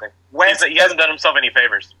a bit of everything. He hasn't done himself any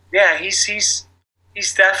favors. Yeah, he's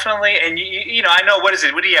definitely, and I know what is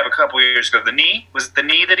it? What did he have a couple of years ago? The knee? Was it the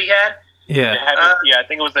knee that he had? Yeah. I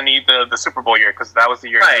think it was the Super Bowl year because that was the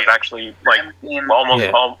year he was actually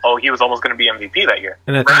he was almost going to be MVP that year.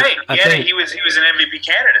 And I think he was an MVP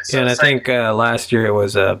candidate. So and I think last year it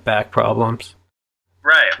was back problems.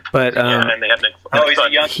 Right. But and they had Nick. He's a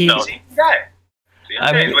young guy.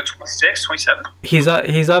 I mean, 26, 27. He's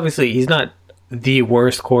obviously he's not the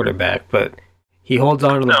worst quarterback, but he holds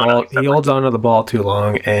on to the ball. He holds on to the ball too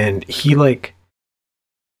long, and he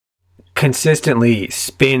consistently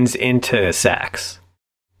spins into sacks.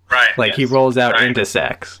 Right. Like he rolls out into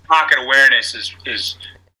sacks. Pocket awareness is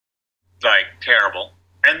like terrible,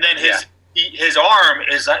 and then his arm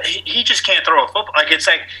is he just can't throw a football. Like it's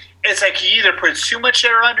like he either puts too much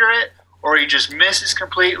air under it or he just misses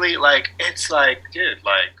completely. Like it's like, dude,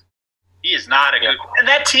 like he is not a good. And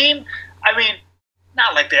that team, I mean,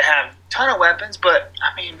 not like they have a ton of weapons, but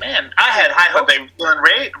I mean, man, I had high hopes on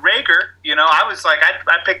Rager. You know, I was like,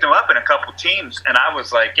 I picked him up in a couple teams, and I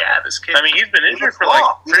was like, yeah, this kid. I mean, he's been injured for like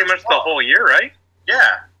pretty much the whole year, right?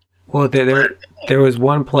 Yeah. Well, there was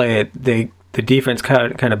one play the defense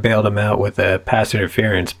kind of bailed him out with a pass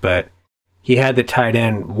interference, but he had the tight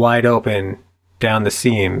end wide open down the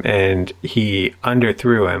seam, and he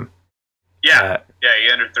underthrew him. Yeah, he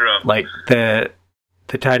underthrew him. Like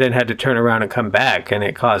the tight end had to turn around and come back, and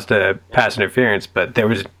it caused a pass interference, but there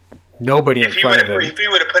was nobody in front of him. If he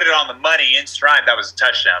would have put it on the money in stride, that was a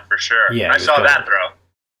touchdown for sure. Yeah, I saw that throw.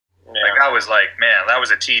 Yeah. Like, I was like, man, that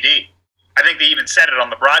was a TD. I think they even said it on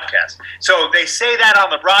the broadcast. So they say that on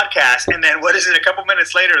the broadcast, and then what is it? A couple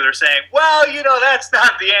minutes later, they're saying, well, you know, that's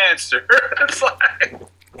not the answer. It's like,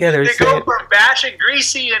 they go from bashing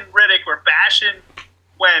Greasy and Riddick, or bashing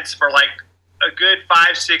Wentz for like a good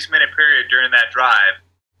 5-6 minute period during that drive.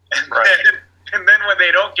 And then when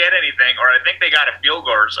they don't get anything, or I think they got a field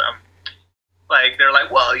goal or something, like they're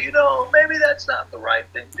like, well, you know, maybe that's not the right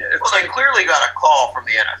thing to do. Well, they clearly got a call from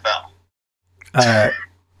the NFL.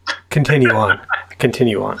 Continue on.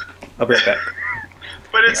 I'll be right back.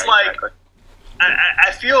 But it's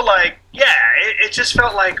I feel like, it just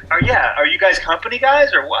felt like, are you guys company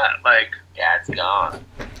guys or what? Like, Yeah, it's gone.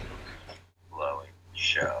 Blowing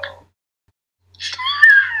show.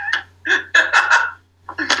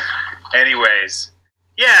 anyways,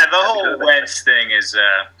 the whole Wentz thing is,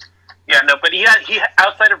 but he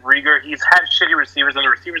outside of Rieger, he's had shitty receivers, and the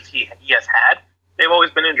receivers he has had, they've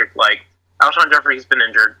always been injured. Like Alshon Jeffrey's been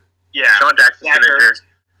injured. Yeah, Sean Jackson's been injured.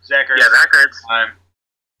 Zach Ertz. Yeah, Zach Ertz.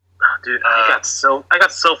 Dude, I got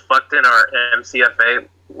so fucked in our MCFA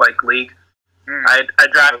league. I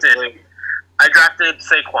drafted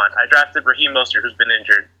Saquon. I drafted Raheem Mostert, who's been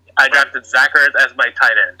injured. I drafted Zach Ertz as my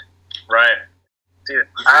tight end. Right. Dude,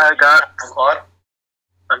 I got.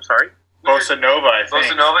 I'm sorry. Bosa Nova, I think.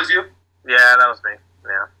 Bosa Nova's you? Yeah, that was me.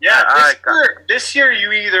 This year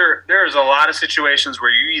there's a lot of situations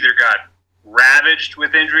where you either got ravaged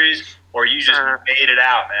with injuries or you just made it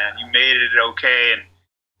out, man. You made it okay, and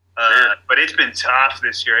but it's been tough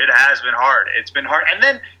this year. It has been hard. It's been hard, and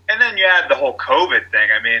then you add the whole COVID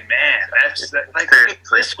thing. I mean, man,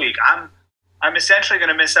 this week I'm essentially going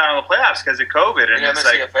to miss out on the playoffs because of COVID. And it's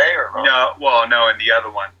MCFA or no, in the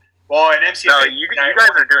other one. Well, in MCFA, no, you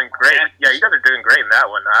guys are doing great. Yeah, you guys are doing great in that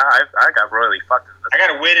one. I got really fucked in this. I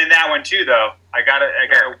got to win in that one too, though. I got to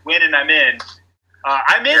win, and I'm in.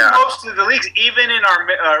 I'm in most of the leagues, even in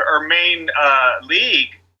our main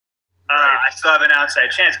league. I still have an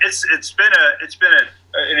outside chance. It's been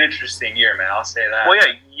an interesting year, man. I'll say that. Well,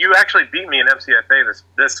 yeah, you actually beat me in MCFA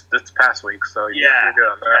this past week, so you're good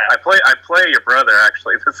on that. I play your brother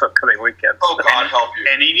actually this upcoming weekend. Oh, God help you!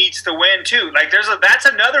 And he needs to win too. Like that's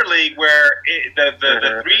another league where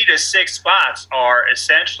the 3 to 6 spots are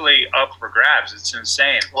essentially up for grabs. It's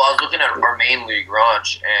insane. Well, I was looking at our main league,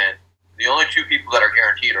 Ranch, and the only 2 people that are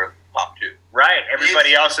guaranteed are the top 2. Right.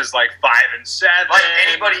 Everybody else is like 5 and 7. Like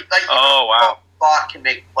anybody, spot can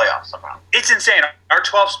make the playoffs somehow. It's insane. Our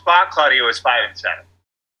 12th spot, Claudio, is 5 and 7.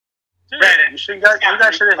 Granted, you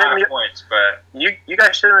guys should have hit me. Points, but you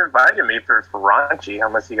guys should have invited me for raunchy,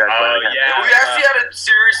 unless you guys. Yeah, we actually had a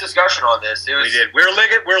serious discussion on this. We did.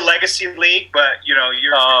 We're legacy league, but you're.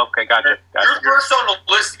 Oh, okay, gotcha. You're first on the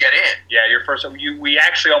list to get in. Yeah, you're first. We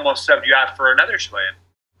actually almost subbed you out for another swing.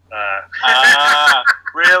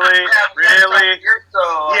 Really? He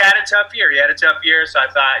had a tough year. So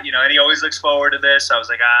I thought, and he always looks forward to this. So I was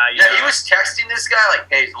like, he was texting this guy like,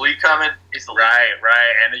 "Hey, is the league coming? Is the league?" Right.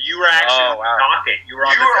 And you were actually talking. You were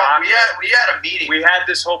on the docket. We had a meeting. We had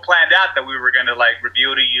this whole planned out that we were going to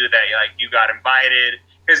reveal to you that you got invited.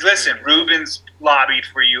 Because listen, Ruben's lobbied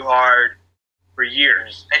for you hard for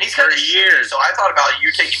years. And he's kind of years. So I thought about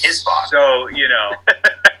you taking his spot. So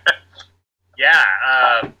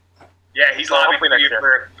yeah, he's lobbied for you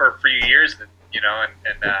for a few years, and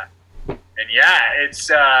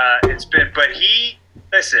it's been. But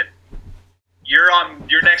listen, you're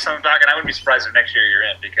next on the docket. I wouldn't be surprised if next year you're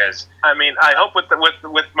in, because I mean, I hope with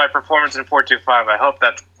my performance in 425, I hope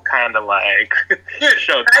that's kind of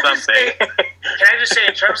showed something. Can I just say,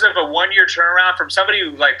 in terms of a 1-year turnaround from somebody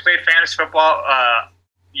who played fantasy football,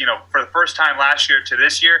 for the first time last year to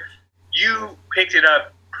this year, you picked it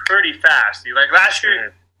up pretty fast. Last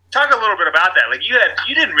year. talk a little bit about that. Like you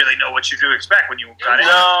didn't really know what you to expect when you got in.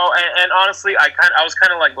 No, and honestly, I was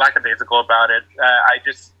kind of like lackadaisical about it. I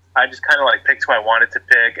just kind of like picked who I wanted to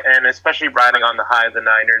pick, and especially riding on the high of the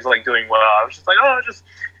Niners, like doing well. I was just like, just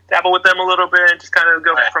dabble with them a little bit and just kind of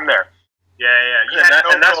go from there. Yeah. You had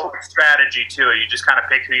no real strategy to it. You just kind of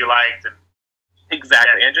picked who you liked.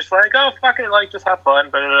 Exactly, and just like, fuck it, like just have fun,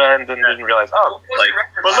 but and then didn't realize, like.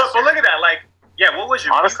 But look at that, like, yeah. What was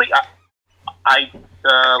your? Honestly, I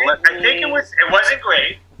think it wasn't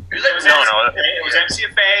great. It was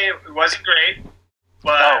MCFA. It wasn't great.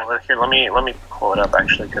 But here, let me pull it up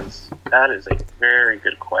actually, because that is a very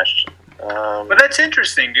good question. But that's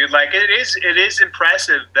interesting, dude. Like it is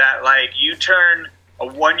impressive that like you turn a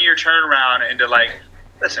 1-year turnaround into like,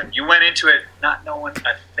 listen, you went into it not knowing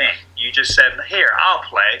a thing. You just said, here, I'll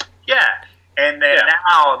play. Yeah. And then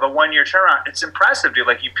now the 1-year turnaround, it's impressive, dude.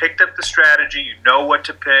 Like you picked up the strategy, you know what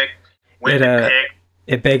to pick, when to pick.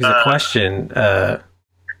 It begs the question,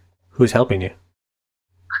 who's helping you?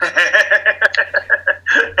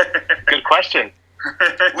 Good question.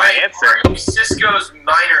 Wait, are you Cisco's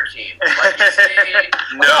minor team? Like,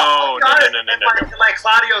 no. Like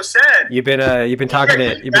Claudio said, you've been talking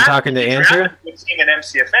to Andrew. Good team in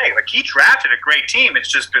MCFA. Like he drafted a great team. It's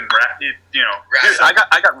just been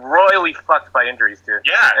I got royally fucked by injuries, dude.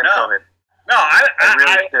 Yeah, COVID. No, I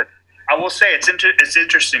really did. I will say it's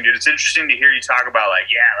interesting, dude. It's interesting to hear you talk about like,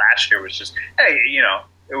 last year was just, hey,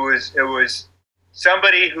 it was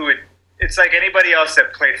somebody who would. It's like anybody else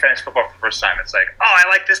that played fantasy football for the first time. It's like, I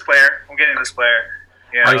like this player. I'm getting this player.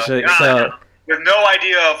 With no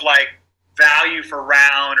idea of like value for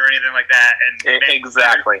round or anything like that. And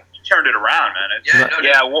exactly, you turned it around, man.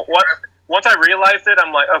 Once I realized it,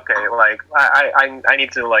 I'm like, okay, like I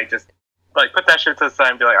need to like just like put that shit to the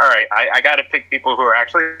side and be like, all right, I got to pick people who are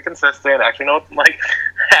actually consistent, actually know, like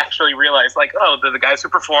actually realize like, they're the guys who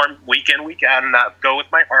perform week in, week out, and not go with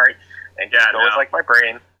my heart and just go with like my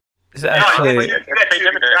brain. Actually, you got two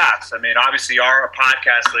drafts. I mean, obviously, you are a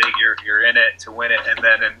podcast league. You're in it to win it, and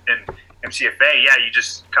then in MCFA, you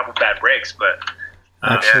just a couple bad breaks. But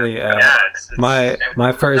actually,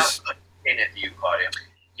 my first.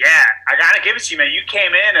 Yeah, I gotta give it to you, man. You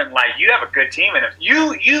came in and like you have a good team, and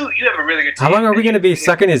you have a really good team. How long are we gonna be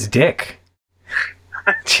sucking his dick?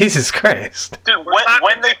 Jesus Christ, dude!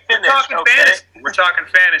 When they finish, fantasy. We're talking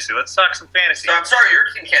fantasy. Let's talk some fantasy. So I'm sorry, your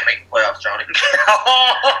team can't make the playoffs, Johnny.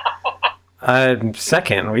 I'm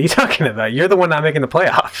second. What are you talking about? You're the one not making the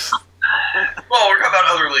playoffs. Well, we're talking about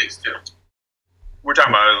other leagues too. We're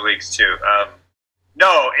talking about other leagues too.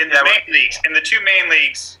 No, in the main leagues, in the two main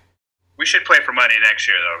leagues, we should play for money next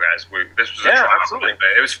year, though, guys. This was a trial, absolutely.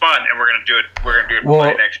 But it was fun, and we're gonna do it. We're gonna do it for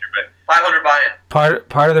money next year, but 500 buy-in.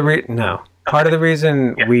 Part of the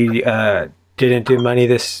reason we didn't do money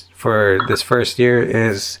for this first year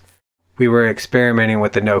is we were experimenting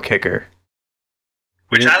with the no kicker,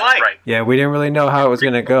 which I like. Right. Yeah, we didn't really know how it was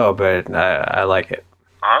gonna go, but I like it.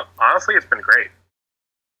 Honestly, it's been great.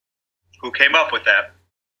 Who came up with that?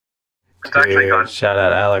 It's actually gone. Shout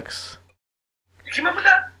out Alex. You came up with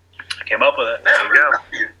that? I came up with it. There we go.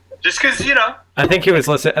 Just because, I think he was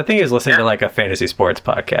listening to like a fantasy sports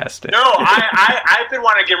podcast. No, I've been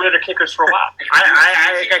wanting to get rid of kickers for a while.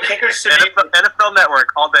 I got kickers to NFL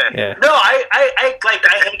Network all day. Yeah. No, I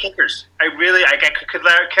hate kickers. I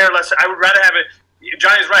could care less. I would rather have it.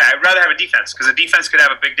 Johnny's right. I'd rather have a defense because a defense could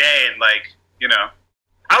have a big day and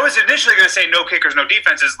I was initially going to say no kickers, no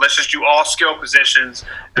defenses. Let's just do all skill positions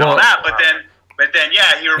and all that. But then,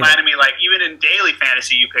 he reminded me, like, even in daily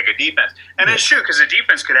fantasy, you pick a defense. And it's true, because a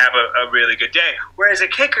defense could have a really good day. Whereas a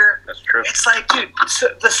kicker, that's true. It's like, dude,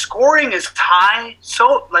 the scoring is high.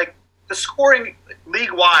 So, like, the scoring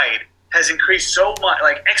league-wide has increased so much,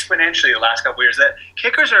 like, exponentially the last couple of years, that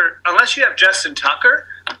kickers are, unless you have Justin Tucker,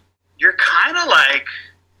 you're kind of like,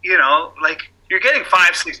 you're getting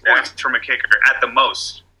 5-6 points from a kicker at the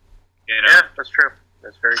most. Yeah, that's true.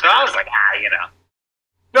 That's very true. So I was like,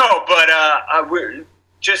 No, but we're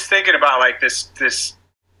just thinking about like this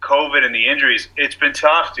COVID and the injuries. It's been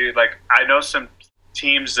tough, dude. Like I know some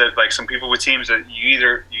teams that like some people with teams that you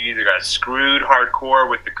either got screwed hardcore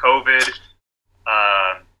with the COVID,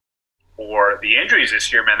 or the injuries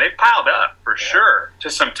this year. Man, they've piled up for sure to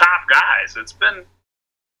some top guys. It's been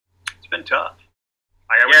tough.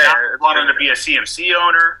 Like I was not wanting to be a CMC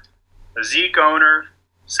owner, a Zeke owner,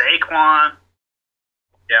 Saquon.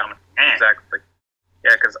 Yeah, man. Exactly.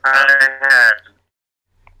 Yeah, because I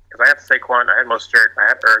had Saquon, I had Mostert, I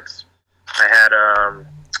had Ertz, I had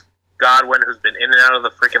Godwin, who's been in and out of the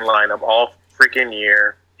freaking lineup all freaking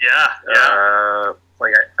year. Yeah.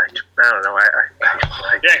 Like I don't know.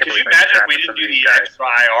 Could you imagine if we didn't do the extra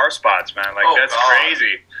IR spots, man? Like that's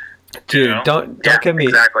crazy. Dude, You know? don't Yeah, get me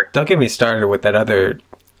exactly. don't get me started with that other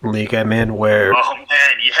league I'm in where Oh man,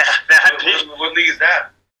 yeah, that What league is that?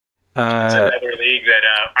 it's another league that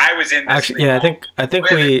I was in. This actually yeah,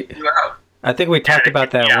 I think we talked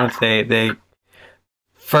about that Yeah. once. They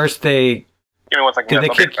first they Give me one second. did they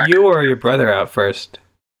I'll be kick back. you or your brother out first?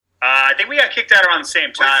 I think we got kicked out around the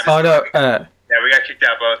same time. Oh no, Yeah, we got kicked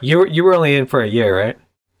out both. you were only in for a year, right?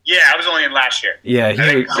 Yeah, I was only in last year. Yeah, I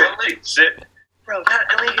think he Bro,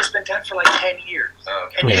 that league has been done for like 10 years.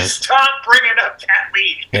 Can Yeah. you stop bringing up that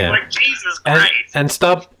league? Yeah. Like, Jesus Christ. and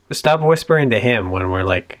stop whispering to him when we're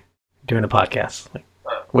like doing a podcast. Like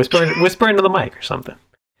whisper into the mic or something.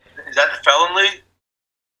 Is that the Felon League?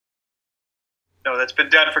 No, that's been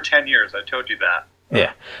done for 10 years. I told you that.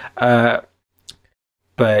 Yeah.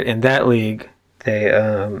 But in that league, they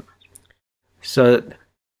so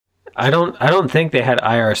I don't think they had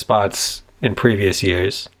IR spots in previous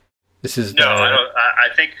years. This is No, I don't. I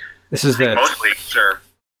think this is the most leagues are.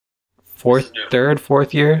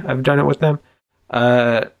 fourth year I've done it with them.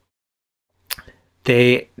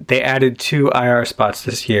 They added 2 IR spots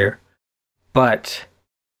this year, but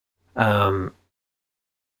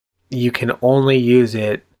you can only use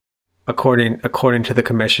it according to the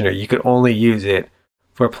commissioner. You could only use it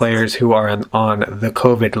for players who are on the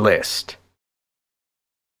COVID list.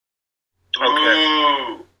 Okay.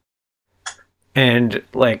 Ooh. And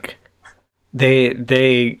like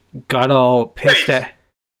they got all pissed at.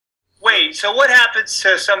 Wait, so what happens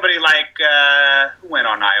to somebody like who went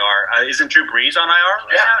on IR? Isn't Drew Brees on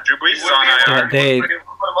IR? Yeah. Drew Brees is on IR.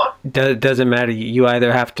 Yeah, doesn't matter. You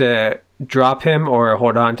either have to drop him or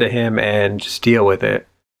hold on to him and just deal with it.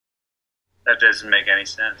 That doesn't make any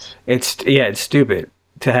sense. It's stupid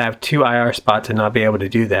to have 2 IR spots and not be able to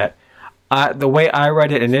do that. The way I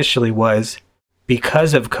read it initially was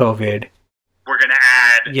because of COVID. We're gonna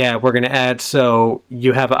add. Yeah, we're gonna add. So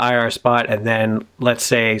you have an IR spot, and then let's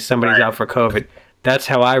say somebody's Right. out for COVID. That's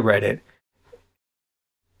how I read it.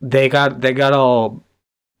 They got all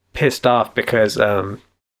pissed off because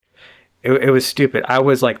it was stupid. I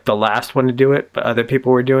was like the last one to do it, but other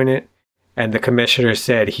people were doing it, and the commissioner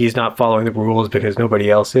said he's not following the rules because nobody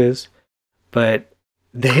else is. But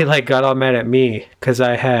they like got all mad at me because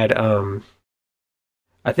I had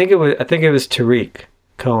I think it was Tariq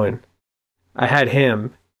Cohen. I had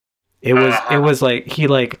him. It was like he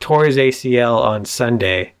like tore his ACL on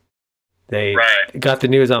Sunday. They got the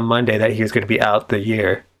news on Monday that he was going to be out the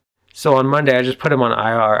year. So on Monday, I just put him on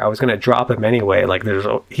IR. I was going to drop him anyway. Like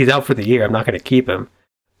he's out for the year. I'm not going to keep him.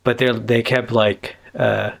 But they kept like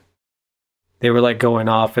they were like going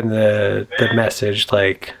off in the message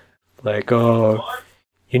like oh,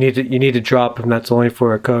 you need to drop him. That's only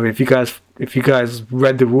for a COVID. If you guys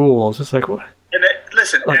read the rules, it's like what?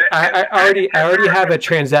 Listen, like, I already have a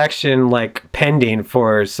transaction like pending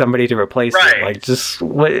for somebody to replace it. Like, just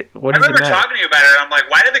what? I Does it remember matter? talking to you about it. I'm like,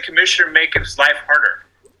 why did the commissioner make his life harder?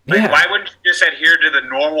 Like, Yeah. why wouldn't you just adhere to the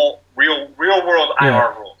normal, real world Yeah.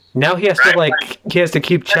 IR rules? Now he has to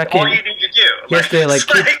keep That's checking. all you need to do. He has to like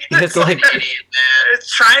keep. He has to like.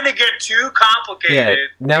 It's trying to get too complicated. Yeah.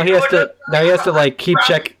 Now he has to like keep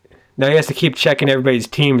check. Now he has to keep checking everybody's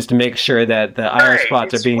teams to make sure that the IR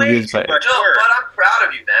spots are being way used. But too much No, work. but I'm proud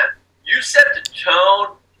of you, man. You set the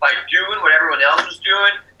tone by doing what everyone else was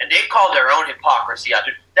doing, and they called their own hypocrisy out.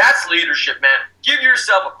 Dude, that's leadership, man. Give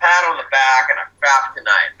yourself a pat on the back and a crap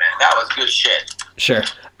tonight, man. That was good shit. Sure,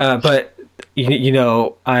 but you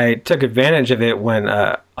know, I took advantage of it when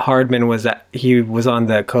Hardman was on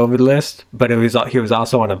the COVID list, but he was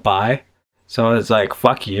also on a bye. So I was like,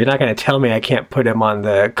 "Fuck you! You're not going to tell me I can't put him on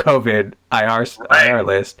the COVID IR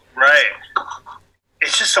list." Right.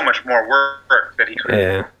 It's just so much more work that he could.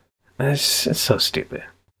 Yeah, it's so stupid.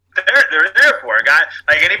 They're there for a guy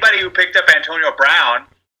like anybody who picked up Antonio Brown.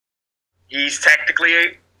 He's technically,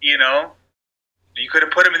 you could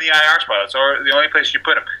have put him in the IR spot. It's the only place you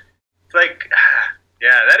put him. It's like,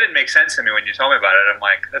 yeah, that didn't make sense to me when you told me about it. I'm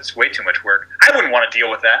like, that's way too much work. I wouldn't want to deal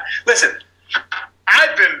with that. Listen,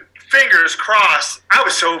 I've been fingers crossed. I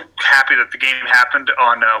was so happy that the game happened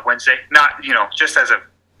on Wednesday. Not, just as a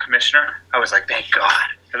commissioner, I was like, thank God,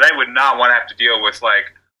 because I would not want to have to deal with like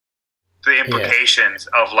the implications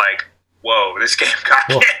of like, whoa, this game got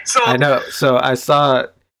canceled. I know. So I saw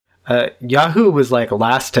Yahoo was like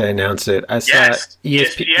last to announce it. I saw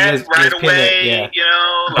ESPN right away.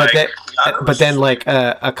 But then like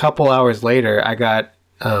a couple hours later, I got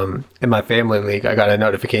in my family league, I got a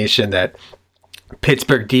notification that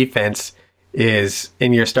Pittsburgh defense is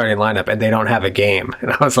in your starting lineup and they don't have a game.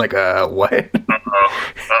 And I was like, what?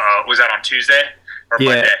 Uh-oh. Was that on Tuesday or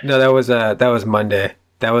Monday? No, that was Monday.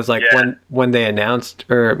 That was like when they announced,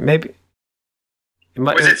 or maybe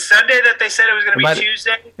Was it Sunday that they said it was going to be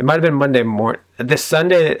Tuesday? It might have been Monday morning. This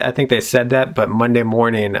Sunday, I think they said that, but Monday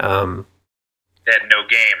morning, they had no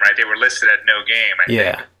game, right? They were listed at no game. I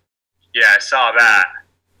think. Yeah, I saw that.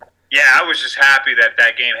 Yeah, I was just happy that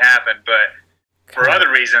game happened, but for other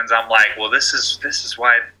reasons, I'm like, well, this is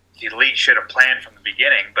why the league should have planned from the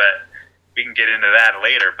beginning. But we can get into that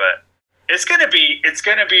later. But it's gonna be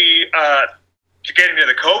getting to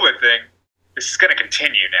the COVID thing. This is going to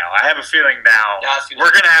continue now. I have a feeling now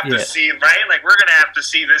we're going to have to see, right? Like, we're going to have to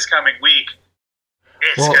see this coming week.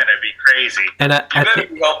 It's going to be crazy. And I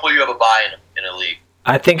think hopefully you have a buy in a league.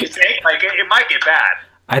 I think it might get bad.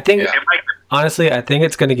 I think honestly, I think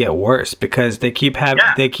it's going to get worse because they keep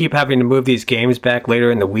having to move these games back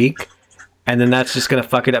later in the week, and then that's just going to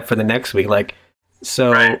fuck it up for the next week. Like,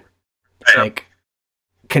 so, like,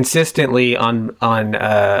 consistently on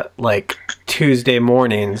like Tuesday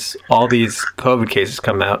mornings, all these COVID cases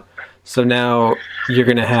come out. So now you're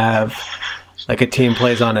going to have like a team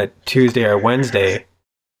plays on a Tuesday or Wednesday.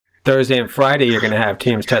 Thursday and Friday, you're going to have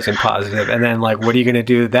teams testing positive. And then like, what are you going to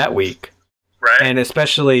do that week? Right. And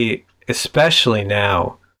especially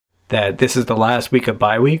now that this is the last week of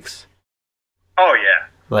bye weeks. Oh yeah.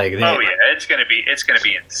 Like, it's going to be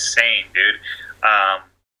insane, dude.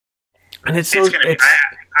 And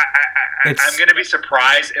I'm going to be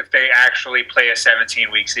surprised if they actually play a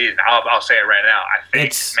 17-week season. I'll say it right now. I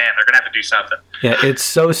think, they're going to have to do something. Yeah, it's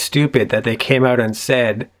so stupid that they came out and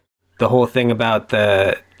said the whole thing about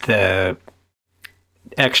the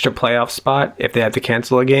extra playoff spot if they have to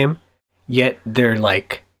cancel a game. Yet they're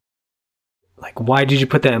like, why did you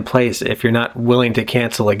put that in place if you're not willing to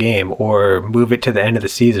cancel a game or move it to the end of the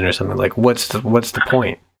season or something? Like, what's the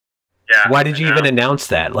point? Yeah, why did you even announce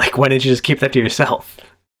that? Like, why didn't you just keep that to yourself?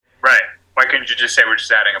 Right. Why couldn't you just say we're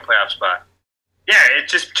just adding a playoff spot? Yeah, it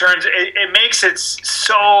just it makes it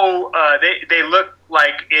so they look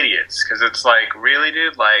like idiots because it's like, really,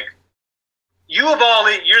 dude? Like, you're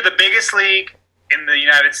the biggest league in the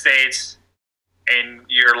United States, and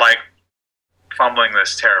you're like fumbling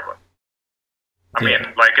this terribly. I mean,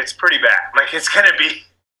 like, it's pretty bad. Like, it's gonna be.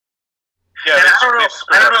 Yeah,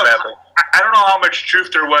 I don't know how much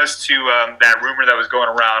truth there was to that rumor that was going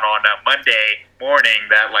around on Monday morning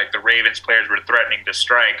that like the Ravens players were threatening to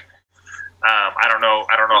strike. I don't know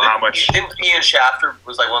how much. Didn't Ian Shafter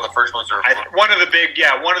was like one of the first ones? One of the big. Pretty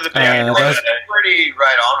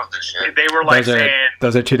right on with this shit. They were like saying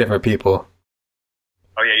those are two different people.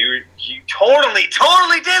 Oh yeah, you totally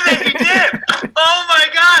did that. You did. Oh my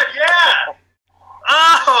god, yeah.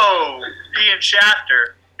 Oh, Ian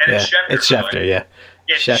Shafter. And it's Schefter, yeah.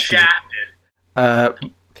 Shafted.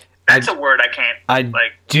 That's a word I can't. I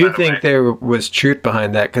do think there was truth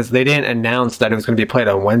behind that because they didn't announce that it was going to be played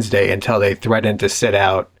on Wednesday until they threatened to sit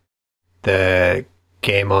out the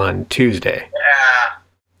game on Tuesday. Yeah,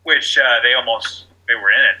 which they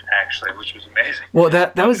were in it actually, which was amazing. Well,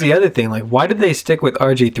 that was the other thing. Like, why did they stick with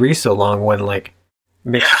RG3 so long when like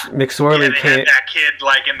McSorley had that kid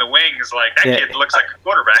like in the wings? Like that kid looks like a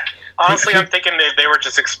quarterback. Honestly, I'm thinking they were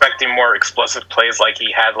just expecting more explosive plays like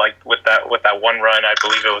he had like with that one run. I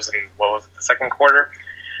believe it was in the second quarter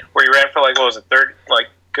where he ran for like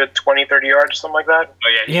good 20, 30 yards or something like that. Oh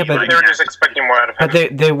yeah, but they were just expecting more out of him.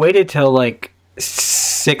 But they waited till like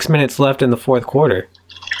 6 minutes left in the fourth quarter,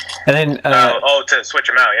 and then to switch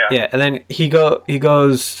him out, yeah, and then he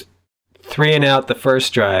goes 3 and out the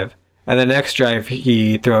first drive, and the next drive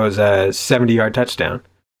he throws a 70-yard touchdown.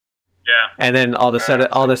 Yeah. And then all of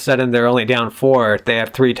a sudden, they're only down 4. They have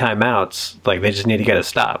 3 timeouts. Like, they just need to get a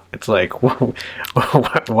stop. It's like,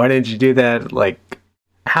 why didn't you do that, like,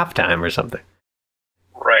 halftime or something?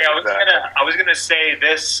 Right. I was gonna say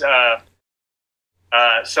this. So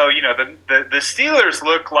the Steelers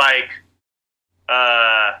look like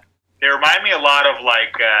they remind me a lot of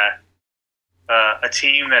like a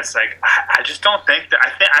team that's like, I just don't think that.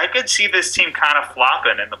 I could see this team kind of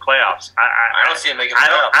flopping in the playoffs. I don't see it making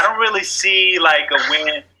playoffs. I don't really see like a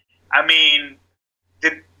win. I mean,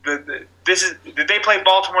 did they play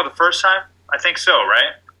Baltimore the first time? I think so,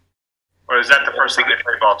 right? Or is that the first time they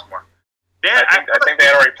played Baltimore? Yeah, I think they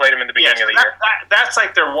had already played them in the beginning of the year. That's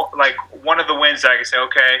like their one of the wins that I can say,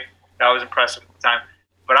 okay, that was impressive at the time.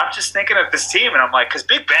 But I'm just thinking of this team, and I'm like, because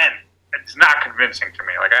Big Ben. It's not convincing to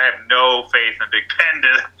me. Like, I have no faith in Big Ben.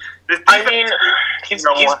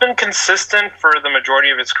 He's been consistent for the majority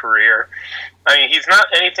of his career. I mean, he's not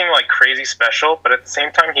anything like crazy special, but at the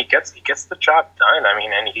same time, he gets the job done. I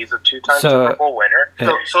mean, and he's a 2-time Super Bowl winner.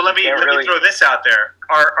 So let me throw this out there.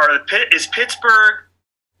 Is Pittsburgh?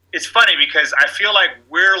 It's funny because I feel like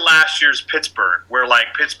we're last year's Pittsburgh, where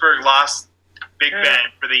like Pittsburgh lost Big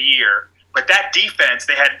Ben for the year. But that defense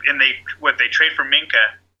they had, and they trade for Minka,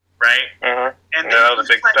 right? Mm-hmm. And that was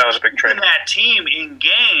a big trade. That team in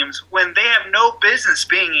games when they have no business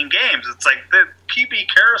being in games. It's like the QB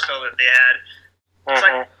carousel that they had.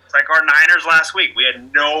 It's like our Niners last week. We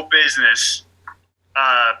had no business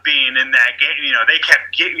being in that game.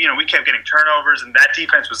 We kept getting turnovers, and that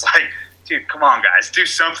defense was like, dude, come on, guys, do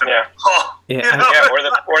something. Yeah.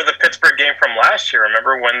 Or the Pittsburgh game from last year.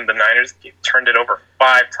 Remember when the Niners turned it over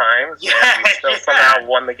 5 times and we still somehow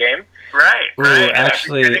won the game? Right. Ooh, right.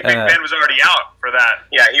 Actually, I think Big Ben was already out for that.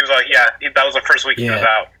 Yeah, he was like, that was the first week he was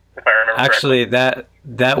out, if I remember actually, correctly.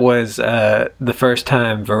 that was the first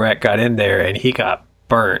time Verrett got in there, and he got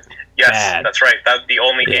burnt. Yes, bad. That's right. That was the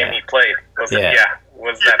only game he played. Was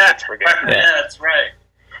that Pittsburgh game. Yeah, that's right.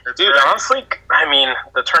 Dude, honestly, I mean,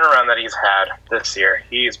 the turnaround that he's had this year,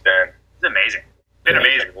 it's amazing. Been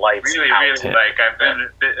amazing. Lights really, out. really. Like I've been.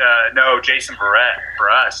 Jason Verrett for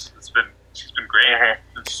us. She's been great.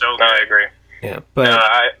 Mm-hmm. It's so good. No, I agree. Yeah,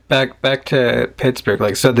 but back to Pittsburgh.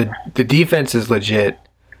 Like, so the defense is legit.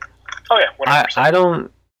 Oh yeah, 100%. I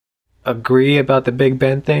don't agree about the Big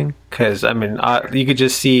Ben thing because I mean you could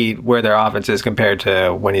just see where their offense is compared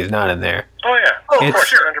to when he's not in there. Oh yeah, of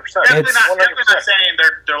course, 100%. Definitely not saying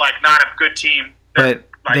they're like not a good team. They're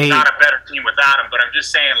not a better team without him. But I'm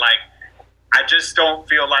just saying I just don't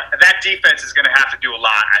feel like that defense is going to have to do a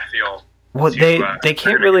lot. I feel. Well, they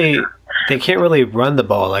can't really run the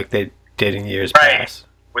ball like they did in years past.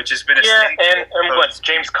 Which has been and what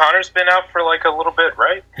James Conner's been out for like a little bit,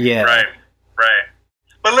 right? Yeah. Right.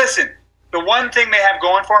 But listen, the one thing they have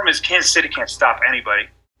going for them is Kansas City can't stop anybody.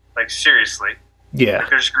 Like seriously. Yeah.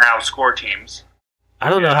 They're just gonna outscore teams. I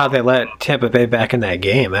don't know how they let Tampa Bay back in that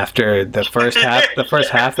game after the first half. The first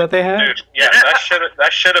half that they had. Dude, that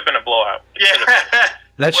should have been a blowout. Yeah.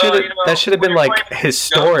 That should have been like a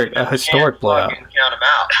historic blowout. Count them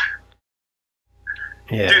out.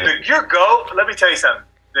 Yeah. Dude, your GOAT. Let me tell you something.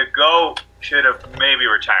 The GOAT should have maybe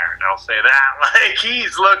retired. I'll say that. Like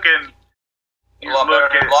he's looking. A lot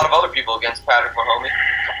of other people against Patrick Mahomes.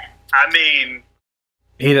 I mean,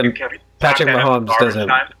 Patrick Mahomes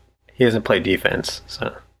doesn't play defense, so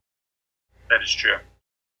that is true.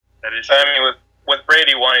 I mean, with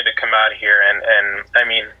Brady wanting to come out here, and I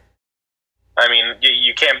mean,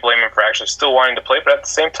 you can't blame him for actually still wanting to play, but at the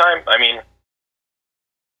same time, I mean,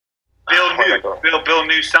 Bill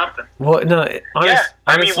knew something. Well, no,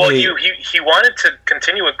 honestly, he wanted to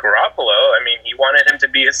continue with Garoppolo. I mean, he wanted him to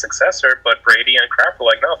be his successor, but Brady and Kraft were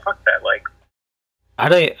like, no, fuck that. Like, I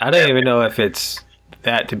don't even know if it's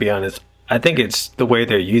that, to be honest. I think it's the way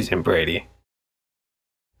they're using Brady.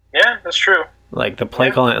 Yeah, that's true. Like the play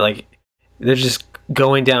calling, like they're just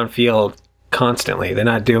going downfield constantly. They're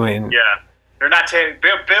not doing. Yeah, they're not.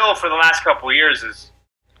 Bill for the last couple of years has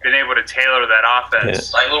been able to tailor that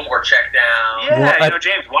offense, like a little more check down. Yeah, well,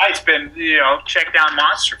 James White's been check down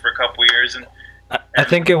monster for a couple of years, and I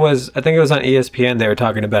think it was on ESPN. They were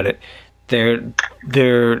talking about it.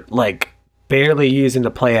 They're like barely using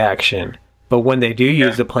the play action. But when they do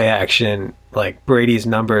use the play action, like Brady's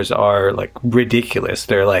numbers are like ridiculous.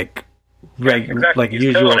 They're like like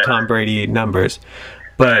usual Tom Brady numbers,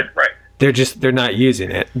 but they're not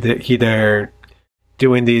using it. They're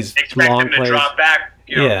doing these long plays. To drop back,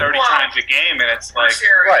 30 times a game, and it's like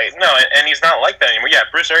No, and he's not like that anymore. Yeah,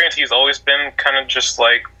 Bruce Arians, he's always been kind of just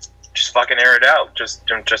fucking air it out. Just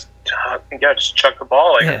chuck the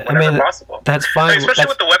ball whenever possible. That's fine, especially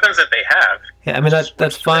with the weapons that they have. Yeah, I mean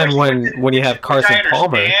that's fine when you have Carson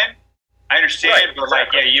Palmer. I understand, but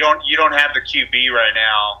you don't have the QB right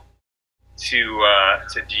now to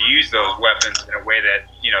use those weapons in a way that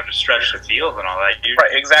to stretch the field and all that.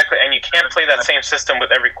 Right, exactly, and you can't play that same system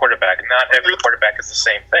with every quarterback. Not every quarterback is the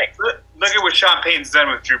same thing. Look at what Sean Payton's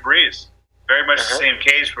done with Drew Brees. Very much the same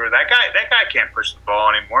case where that guy can't push the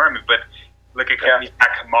ball anymore. I mean, but look at he's got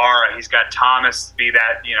Kamara, he's got Thomas.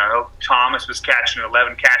 Thomas was catching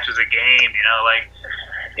 11 catches a game.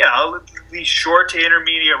 These short to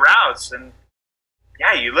intermediate routes, and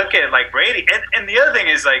you look at like Brady, and the other thing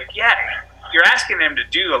is you're asking him to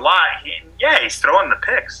do a lot. He's throwing the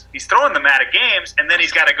picks, he's throwing them out of games, and then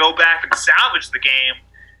he's got to go back and salvage the game.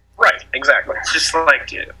 Right, exactly. It's just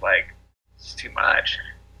it's too much.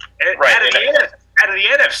 Out of the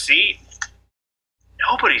NFC,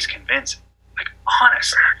 nobody's convincing. Like,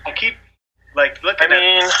 honestly, I keep looking at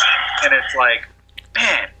this, and it's like,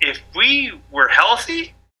 man, if we were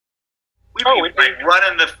healthy, we'd be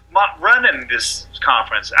running this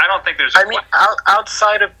conference. I don't think there's.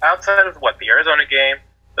 Outside of what, the Arizona game,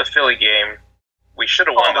 the Philly game, We should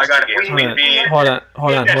have won. Oh my god! Games. Hold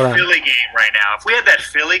on. Philly game right now. If we had that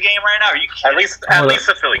Philly game right now, are you kidding? At least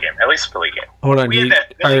a Philly game. At least a Philly game. Hold on. We had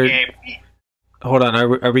that Philly game. Hold on.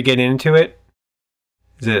 Are we getting into it?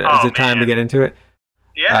 Is it time to get into it?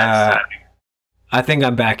 Yeah. I think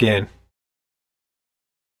I'm back in.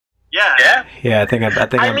 Yeah. Yeah. I think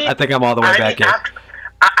I'm all the way back in.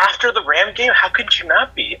 After the Ram game, how could you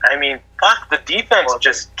not be? I mean, fuck, the defense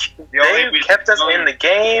they kept us in the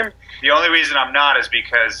game. The only reason I'm not is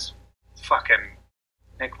because fucking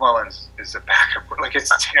Nick Mullins is a backup. Like,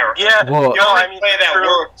 it's terrible. Yeah, well, the only play that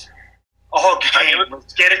worked all game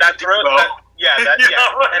was get it to Geaux.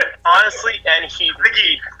 And honestly, and I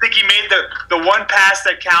think he made the one pass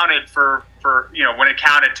that counted for when it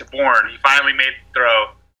counted to Bourne. He finally made the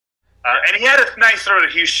throw. And he had a nice throw to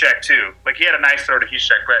Huschek, too. Like, he had a nice throw to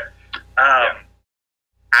Huschek, but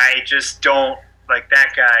I just don't, like,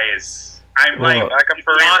 that guy is, it'd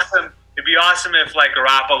be awesome if, like,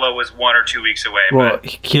 Garoppolo was 1 or 2 weeks away. Well,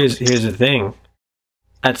 here's the thing.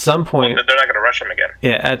 At some point... They're not going to rush him again.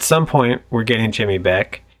 Yeah, at some point, we're getting Jimmy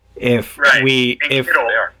back. If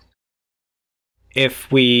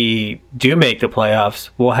we do make the playoffs,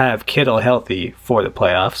 we'll have Kittle healthy for the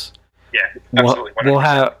playoffs. Yeah, absolutely.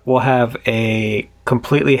 We'll have a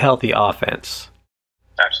completely healthy offense.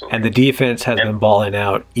 Absolutely. And the defense has been balling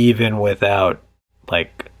out even without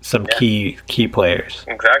like some key players.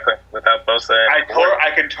 Exactly. Without Bosa.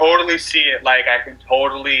 I can totally see it. Like,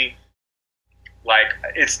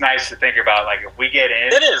 it's nice to think about. Like, if we get in,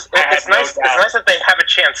 it is. It's nice. It's nice that they have a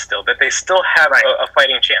chance still. That they still have a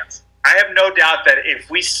fighting chance. I have no doubt that if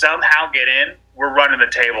we somehow get in, we're running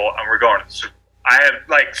the table and we're going to the Super Bowl. I have,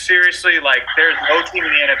 like, seriously, like, there's no team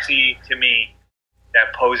in the NFC to me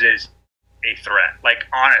that poses a threat. Like,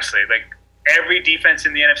 honestly, like, every defense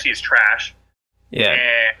in the NFC is trash. Yeah.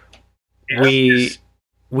 And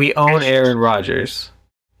we own Aaron Rodgers.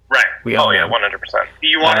 Right. We own him. 100%.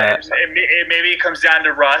 You want maybe it comes down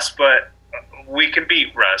to Russ, but we can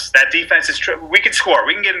beat Russ. That defense is we can score.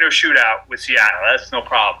 We can get into a shootout with Seattle. That's no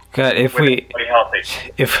problem. God, it's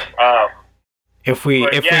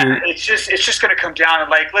just going to come down and,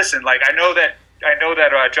 like, listen, like, I know that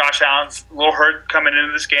Josh Allen's a little hurt coming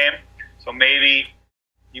into this game, so maybe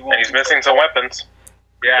he won't. And he's missing some weapons.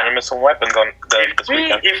 Yeah, he's going to miss some weapons on this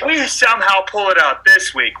weekend. If we somehow pull it out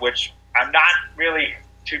this week, which I'm not really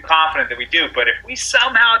too confident that we do, but if we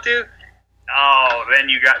somehow do, then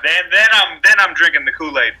I'm drinking the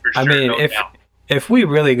Kool-Aid for sure. I mean, if we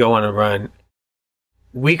really go on a run,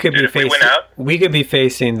 we could be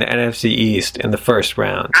facing the NFC East in the first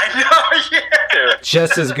round. I know, yeah.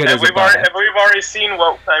 Just as good as we've already seen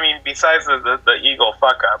what besides the Eagle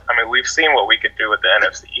fuck up. I mean, we've seen what we could do with the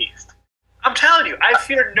NFC East. I'm telling you, I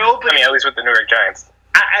fear nobody. I mean, at least with the New York Giants.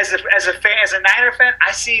 As a Niner fan,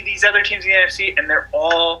 I see these other teams in the NFC, and they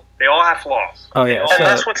all have flaws. Oh yeah,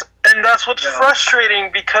 and that's what's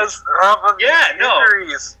frustrating because of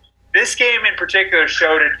injuries. This game in particular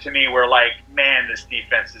showed it to me where, like, man, this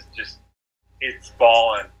defense is it's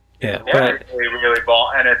balling. Yeah, really, really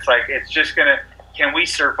balling, and it's like it's just gonna. Can we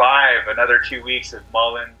survive another 2 weeks of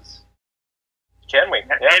Mullins? Can we?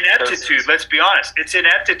 Yeah, ineptitude. Let's be honest. It's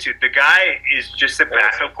ineptitude. The guy is just a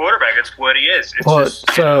backup quarterback. That's what he is.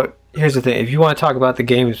 So here's the thing. If you want to talk about the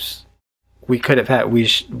games we could have had, we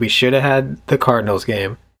should have had the Cardinals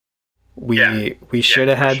game. We should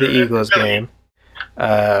have had the Eagles game.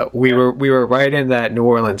 We were right in that New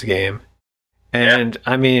Orleans game, and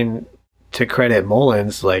I mean, to credit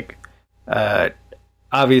Mullins, like,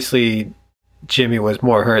 obviously Jimmy was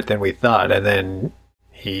more hurt than we thought, and then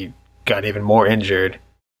he got even more injured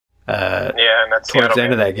and that's towards the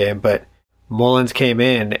end of that game. But Mullins came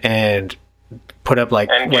in and put up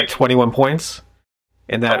 21 points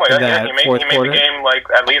in that fourth quarter. He made the game like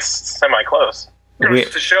at least semi-close.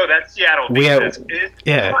 To show that Seattle defense is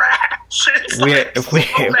trash.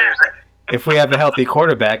 If we have a healthy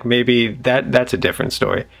quarterback, maybe that's a different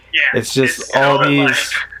story. Yeah, it's just all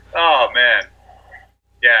these. Oh man,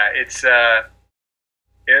 yeah, it's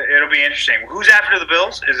it'll be interesting. Who's after the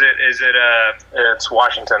Bills? Is it It's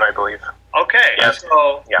Washington, I believe. Okay, yeah.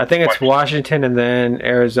 So I think it's Washington and then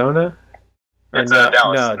Arizona. It's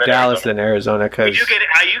Dallas. No, Dallas and Arizona. Because you get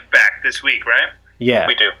Ayuk back this week, right? Yeah,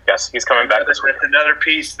 we do. Yes, he's coming back this week. That's another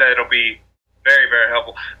piece that'll be very, very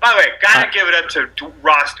helpful. By the way, gotta give it up to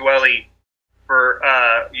Ross Dwelly for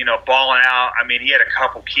balling out. I mean, he had a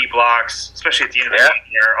couple key blocks, especially at the end of the game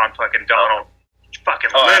here on fucking Donald.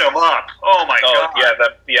 Fucking lit him up. Oh my god.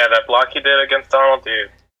 That block he did against Donald,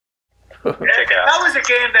 dude. That was a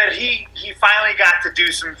game that he finally got to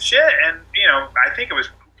do some shit, and I think it was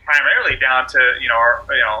primarily down to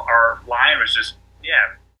our line was just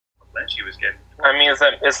Lynchy was getting I mean,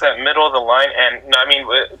 it's that middle of the line, and I mean,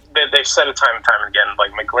 they've said it time and time again.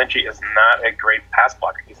 Like McGlinchey is not a great pass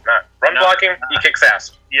blocker. He's not run blocking. He kicks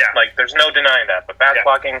ass. Yeah, like there's no denying that. But pass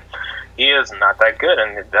blocking, he is not that good,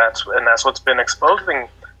 and that's what's been exposing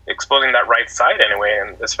that right side anyway,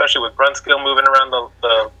 and especially with Brunskill moving around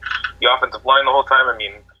the offensive line the whole time. I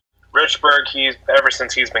mean, Richburg, ever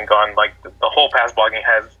since he's been gone, like the whole pass blocking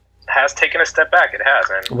has taken a step back. It has,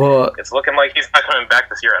 and it's looking like he's not coming back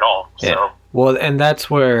this year at all. Yeah. So. Well, and that's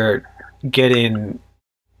where getting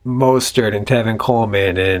Mostert and Tevin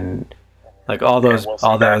Coleman and like all those,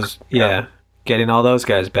 getting all those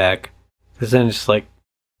guys back, because then it's like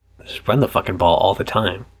just run the fucking ball all the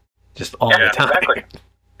time, just all the time. Exactly.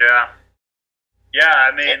 Yeah.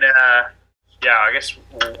 I mean, I guess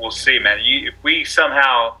we'll see, man. If we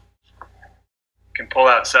somehow can pull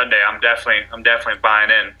out Sunday, I'm definitely buying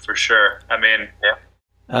in for sure. I mean,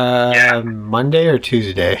 Monday or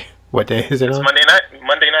Tuesday? What day is it on? It's Monday night.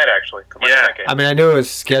 Monday night, actually. It's a Monday night game. I mean, I knew it was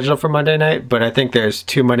scheduled for Monday night, but I think there's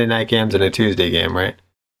 2 Monday night games and a Tuesday game, right?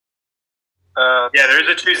 There is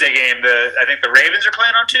a Tuesday game. I think the Ravens are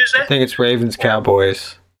playing on Tuesday. I think it's Ravens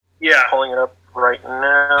Cowboys. Yeah, pulling it up right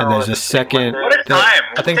now. And there's a second. What a time!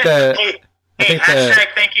 Thank you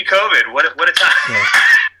COVID. What a time! Yeah.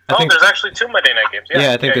 There's actually 2 Monday night games.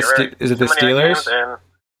 I think is it the Steelers?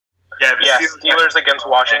 Steelers against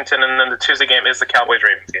Washington, and then the Tuesday game is the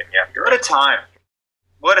Cowboys-Ravens game. Yeah. What a time!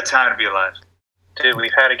 What a time to be alive. Dude,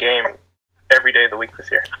 we've had a game every day of the week this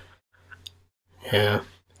year. Yeah.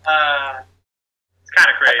 It's kind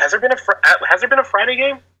of crazy. Has there been a Friday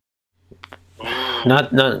game? No. Not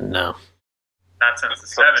since the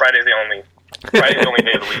 7th. Friday's the only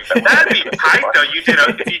day of the week. That'd be tight, though.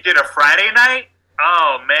 If you did a Friday night.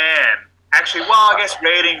 Oh man. Actually, well, I guess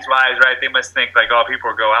ratings-wise, right? They must think like, oh,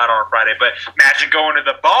 people will go out on a Friday. But imagine going to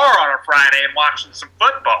the bar on a Friday and watching some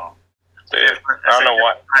football. Dude, I don't know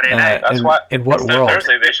what. Friday night. That's why. In what world?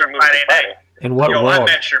 Thursday, they should move Friday Friday. night. In what world? I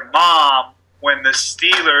met your mom when the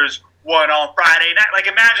Steelers won on Friday night. Like,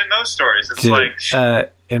 imagine those stories. It's like,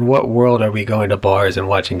 in what world are we going to bars and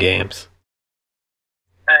watching games?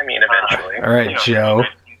 I mean, eventually. All right, Joe.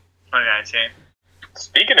 2019.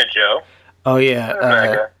 Speaking of Joe. Oh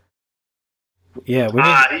yeah. Yeah, we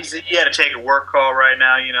need. He had to take a work call right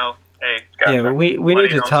now. Hey. Yeah, we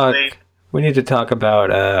need to talk. We need to talk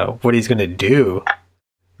about what he's going to do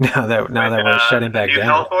now that we're shutting back down. New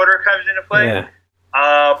health order comes into play. Yeah.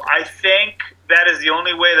 I think that is the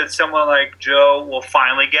only way that someone like Joe will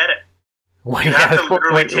finally get it. You have to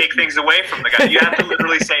literally take things away from the guy. You have to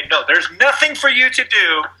literally say, no, there's nothing for you to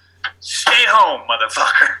do. Stay home,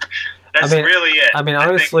 motherfucker. That's really it. I mean,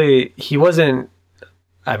 honestly, he wasn't.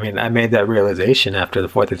 I mean, I made that realization after the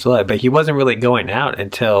 4th of July, but he wasn't really going out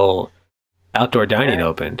until outdoor dining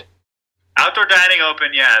opened. Outdoor dining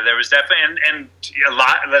opened, yeah. There was definitely, and a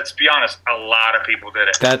lot. Let's be honest, a lot of people did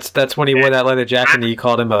it. That's when he wore that leather jacket, and he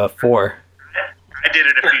called him a 4. I did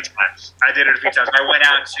it a few times. I went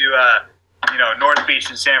out to North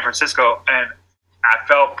Beach in San Francisco, and I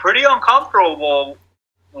felt pretty uncomfortable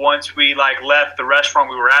once we left the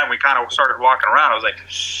restaurant we were at, and we kind of started walking around. I was like,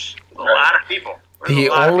 a lot of people.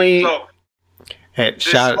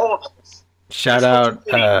 Shout out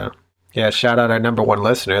our number 1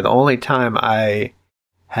 listener. The only time I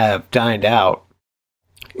have dined out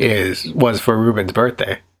was for Ruben's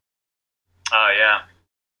birthday. Oh yeah.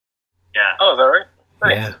 Oh, is that right?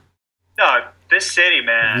 Nice. Yeah. No, this city,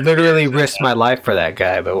 man. Literally risked my life for that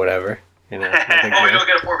guy, but whatever. We don't get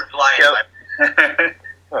a 4th of July invite.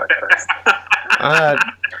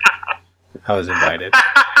 I was invited.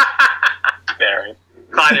 Very.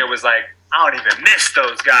 Claudia was like, I don't even miss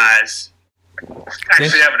those guys.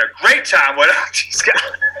 Actually having a great time without these guys.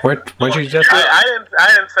 Weren't you just? I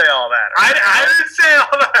didn't say all that. I didn't say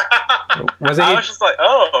all that. I was just like,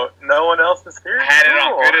 oh, no one else is here. I had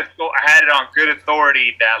it on good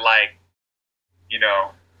authority that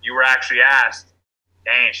you were actually asked,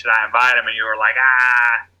 dang, should I invite him? And you were like,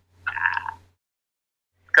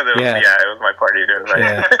 Because it was my party to invite.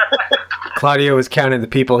 Yeah. Claudio was counting the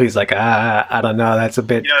people. He's like, I don't know. That's a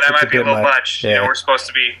bit. That might be a little much. Yeah. We're supposed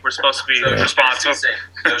to be responsible.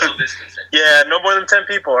 Social distancing. Yeah, no more than 10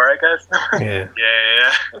 people. All right, guys. Yeah.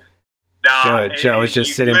 Yeah. No, Joe was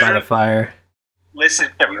just sitting by the fire. Listen,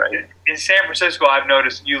 in San Francisco, I've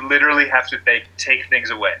noticed you literally have to take things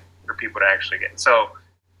away for people to actually get. So,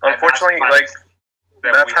 unfortunately,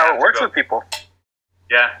 that's how it works with people.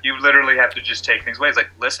 Yeah, you literally have to just take things away. It's like,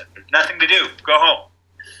 listen, there's nothing to do. Go home.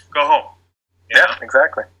 Yeah,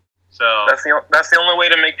 exactly. So that's the only way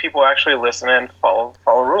to make people actually listen and follow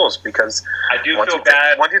rules. Because I do feel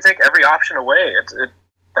bad. Once you take every option away,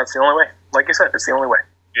 that's the only way. Like you said, it's the only way.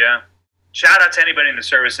 Yeah. shout out to anybody in the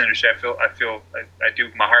service industry.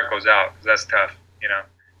 My heart goes out because that's tough,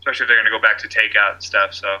 especially if they're going to go back to takeout and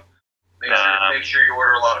stuff. So make sure you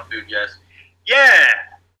order a lot of food, guys. Yeah,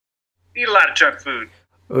 eat a lot of junk food.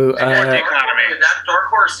 Ooh, the economy. That Dark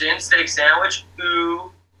Horse Inn steak sandwich,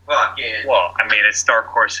 fucking. Well, I mean, it's Dark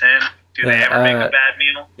Horse Inn. Do they ever make a bad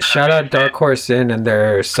meal? Shout out Dark Horse Inn and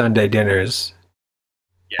their Sunday dinners.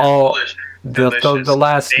 Yeah, delicious. The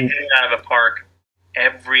last. They hit it out of the park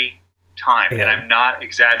every time, and I'm not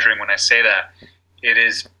exaggerating when I say that. It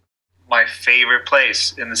is my favorite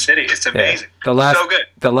place in the city. It's amazing. Yeah. So good.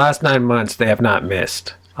 The last 9 months, they have not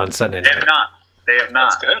missed on Sunday night. They have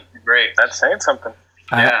not. That's good. Great. That's saying something.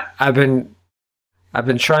 I've been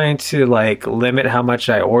trying to limit how much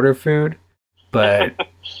I order food, but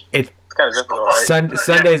it's kind of difficult. Right?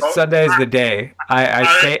 Sunday's the day. I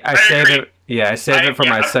save it. Yeah, I save it for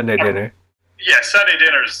my Sunday dinner. Yeah, Sunday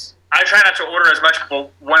dinners. I try not to order as much,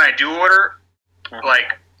 but when I do order, 80% of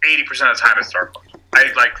the time it's Dark Horse.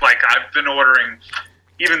 I've been ordering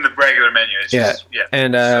even the regular menu. It's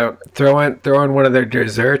and throw in one of their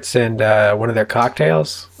desserts and one of their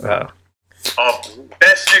cocktails.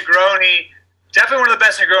 Best Negroni. Definitely one of the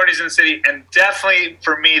best Negronis in the city, and definitely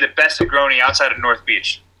for me the best Negroni outside of North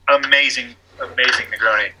Beach. Amazing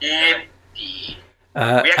Negroni. We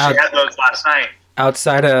actually had those last night.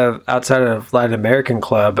 Outside of Latin American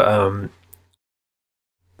Club,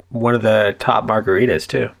 one of the top margaritas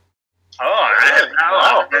too.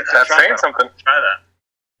 Oh, that's saying something. Try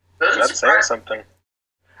that. That's saying something.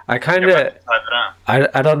 I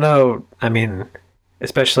don't know. I mean,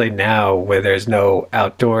 especially now where there's no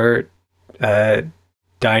outdoor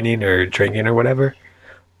dining or drinking or whatever,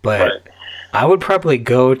 but I would probably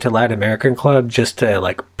go to Latin American Club just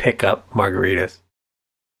to pick up margaritas.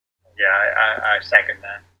 Yeah, I second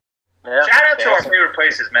that. Yeah. Shout out to our favorite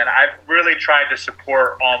places, man. I've really tried to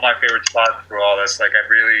support all my favorite spots through all this. I've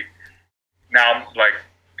really now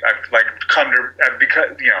I've come to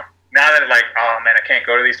because now that oh man, I can't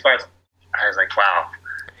go to these spots. I was like, wow,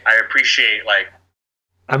 I appreciate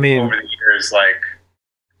over the years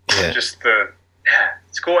just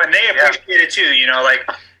it's cool, and they appreciate it too. A lot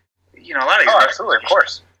of these. Oh, absolutely, of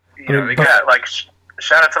course.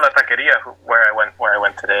 Shout out to La Taqueria where I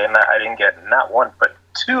went today, and I didn't get not one but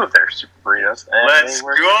two of their super burritos. And Let's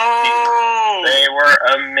go! They were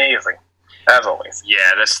amazing, as always.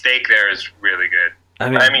 Yeah, the steak there is really good. I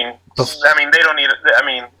mean, they don't need.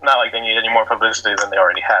 Not like they need any more publicity than they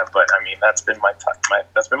already have. But that's been my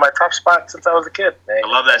top spot since I was a kid. I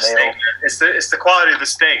love that steak. It's the quality of the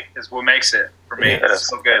steak is what makes it for me. Yeah, it's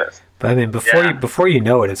so good. But before you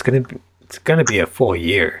know it, it's gonna be a full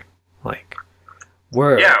year.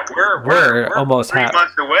 We're almost 3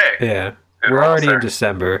 months away. Yeah, we're already in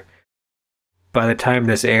December. By the time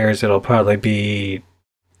this airs, it'll probably be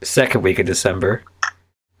second week of December.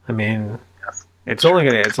 It's only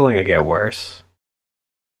gonna get worse.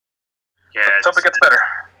 Yeah, let's hope it gets better.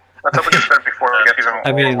 Let's hope it gets better before it gets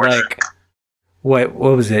even worse. What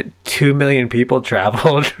was it? 2 million people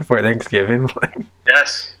traveled for Thanksgiving.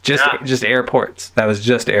 Yes. Just airports. That was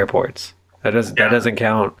just airports. That doesn't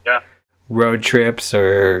count. Yeah. Road trips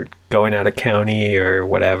or going out of county or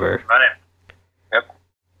whatever. Right. Yep.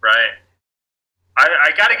 Right.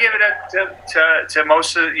 I got to give it to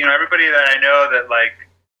most of everybody that I know that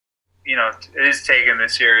is taking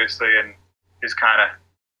this seriously and is kind of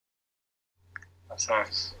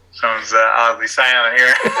someone's oddly silent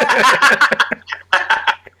here.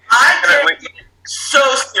 I take it so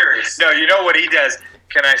serious. No, you know what he does?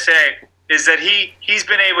 Can I say? Is that he's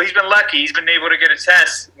been lucky. He's been able to get a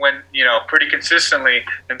test when pretty consistently,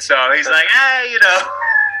 and so he's like, No,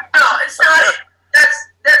 it's not.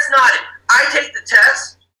 That's not it. I take the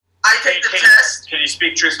test. Can you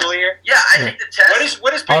speak truthfully here? Yeah, I take the test.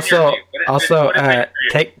 What is been your view? Also,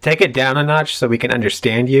 take it down a notch so we can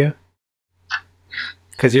understand you,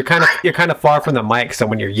 because you're kind of far from the mic. So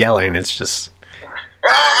when you're yelling, it's just.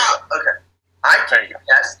 Okay, I take the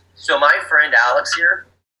test. So my friend Alex here.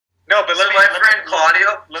 No, but my friend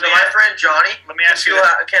Claudio, my friend Johnny, let me ask you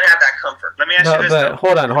can't have that comfort. Let me ask you this. But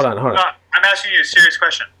hold on. No, I'm asking you a serious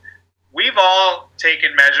question. We've all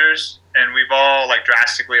taken measures and we've all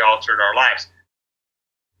drastically altered our lives.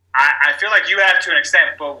 I feel like you have to an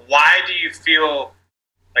extent, but why do you feel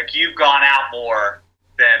like you've gone out more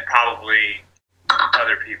than probably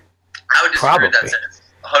other people? I would disagree with that sentence.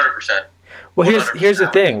 100%. Well, here's the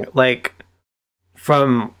thing.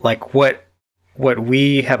 From what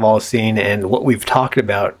we have all seen and what we've talked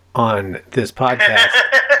about on this podcast,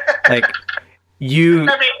 you.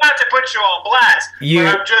 I mean, not to put you on blast,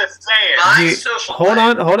 but I'm just saying.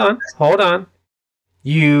 Hold on.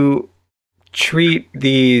 You treat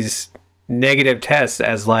these negative tests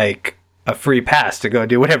as like a free pass to go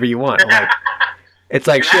do whatever you want. Like, it's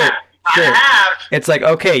like, sure. It's like,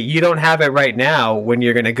 okay, you don't have it right now when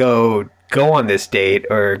you're gonna go on this date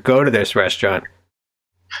or go to this restaurant,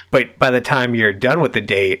 but by the time you're done with the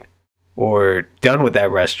date or done with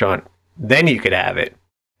that restaurant, then you could have it.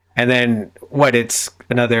 And then it's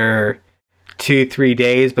another 2-3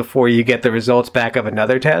 days before you get the results back of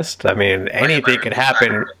another test. I mean, anything could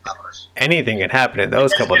happen. Anything can happen in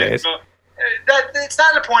those couple days. It's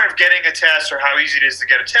not the point of getting a test or how easy it is to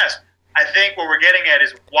get a test. I think what we're getting at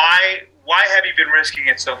is why have you been risking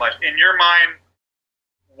it so much? In your mind,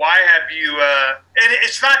 why have you, and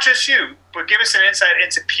it's not just you, but give us an insight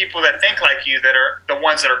into people that think like you, that are the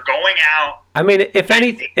ones that are going out. I mean, if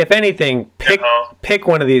anything, pick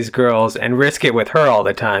one of these girls and risk it with her all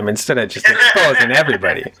the time instead of just exposing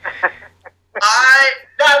everybody.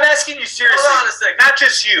 No, I'm asking you seriously. Hold on a second. Not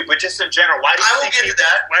just you, but just in general. Why do you I will get to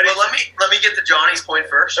that, but let me get to Johnny's point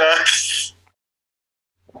first.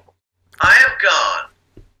 I have gone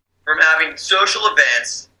from having social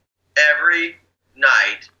events every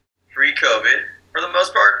night pre-COVID, for the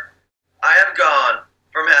most part. I have gone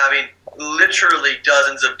from having literally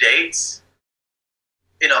dozens of dates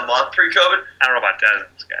in a month pre-COVID. I don't know about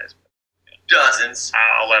dozens, guys. Dozens.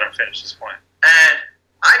 I'll let him finish this point. And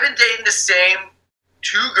I've been dating the same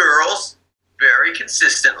 2 girls very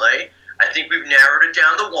consistently. I think we've narrowed it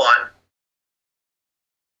down to 1.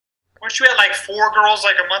 Weren't you at like 4 girls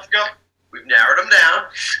like a month ago? We've narrowed them down.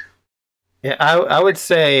 Yeah, I would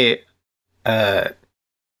say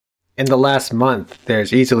in the last month,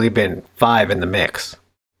 there's easily been 5 in the mix.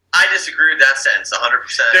 I disagree with that sentence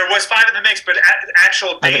 100%. There was 5 in the mix, but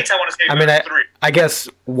actual dates, I want to say 3. I guess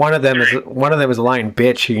one of them is a lying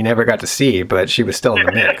bitch who you never got to see, but she was still in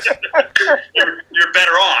the mix. You're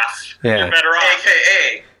better off. Yeah. You're better off.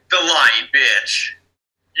 AKA the lying bitch.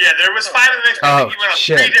 Yeah, there was 5 in the mix. But you went on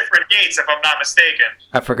shit. 3 different dates, if I'm not mistaken.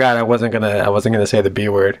 I forgot I wasn't gonna say the B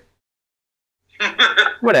word.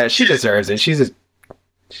 Whatever, she deserves it. She's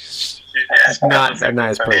not a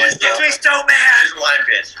nice person. It gets me so mad. She's a lying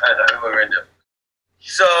bitch. I don't know what we're into.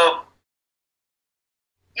 So,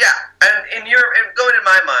 yeah, and going in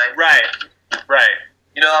my mind, Right.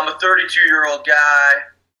 you know, I'm a 32-year-old guy.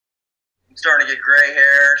 I'm starting to get gray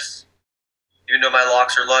hairs, even though my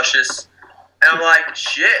locks are luscious. And I'm like,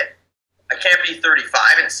 shit, I can't be 35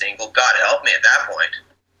 and single. God help me at that point.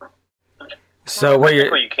 So what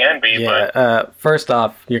you're... Well, you can be, yeah, but... first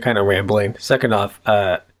off, you're kind of rambling. Second off,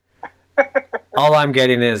 all I'm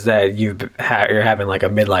getting is that you're having like a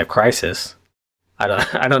midlife crisis. I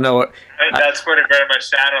don't know what... That's what it very much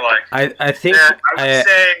sounded like. I think... I would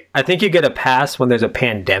say... I think you get a pass when there's a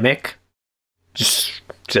pandemic. Just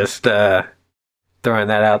throwing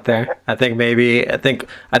that out there. I think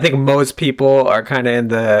most people are kind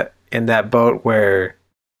of in that boat where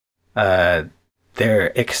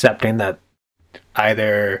they're accepting that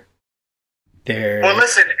either they're... Well,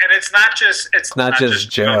 listen, and it's not just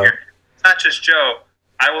Joe. It's not just Joe.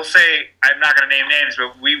 I will say, I'm not going to name names,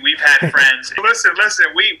 but we've had friends. listen,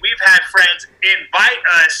 we've had friends invite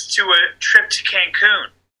us to a trip to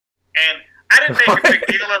Cancun, and I didn't make a big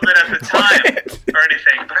deal of it at the time or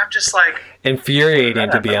anything, but I'm just like...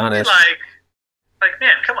 Infuriating, to be honest. Like,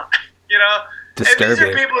 man, come on. You know? Disturbing. And these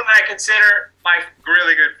are people that I consider my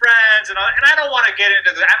really good friends, and I don't want to get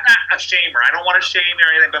into the... I'm not a shamer. I don't want to shame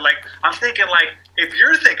or anything, but, like, I'm thinking, like, if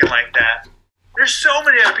you're thinking like that, there's so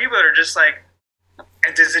many other people that are just like...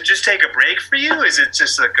 And does it just take a break for you? Is it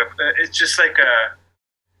just like I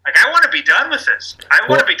want to be done with this. I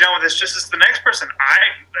want to be done with this just as the next person.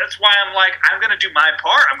 That's why I'm like, I'm going to do my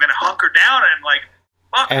part. I'm going to hunker down and like,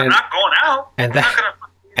 fuck, I'm not going out. And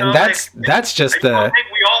that's just I think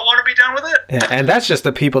we all want to be done with it. Yeah, and that's just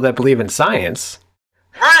the people that believe in science.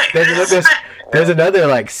 Right. There's another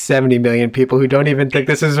like 70 million people who don't even think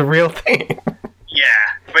this is a real thing. Yeah,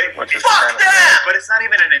 but fuck that! But it's not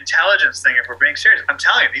even an intelligence thing if we're being serious. I'm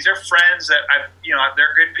telling you, these are friends that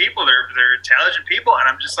they're good people. They're intelligent people, and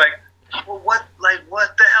I'm just like, well, what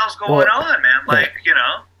the hell's going on, man? Like, you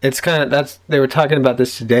know, it's kind of they were talking about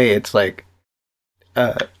this today. It's like,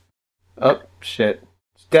 oh shit,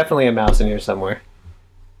 there's definitely a mouse in here somewhere.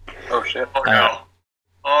 Oh shit! Oh no!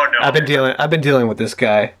 Oh no! I've been dealing with this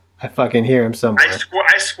guy. I fucking hear him somewhere.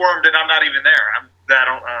 I squirmed and I'm not even there. I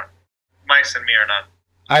don't. Mice and me or not.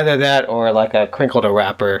 Either that or like a crinkled a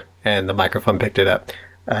wrapper and the microphone picked it up.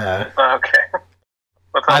 Okay.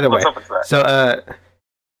 Either way. What's up with that? So,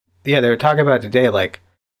 yeah, they were talking about today, like,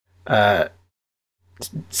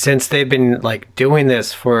 since they've been like doing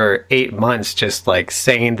this for 8 months, just like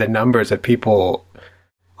saying the numbers of people,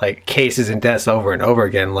 like cases and deaths over and over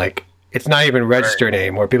again, like it's not even registered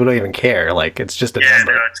anymore. People don't even care. Like, it's just a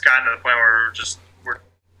number. No, it's gotten to the point where we're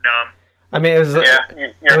numb. I mean, it was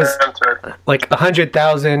like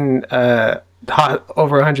 100,000,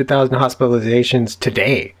 over 100,000 hospitalizations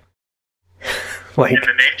today. Like, in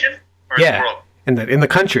the nation or yeah, in the world? In the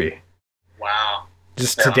country, Wow.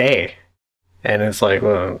 just today, and it's like,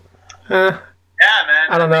 well, Yeah, man.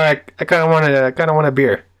 I don't know. I kind of want a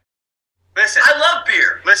beer. Listen, I love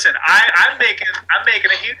beer. Listen, I'm making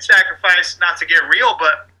a huge sacrifice, not to get real,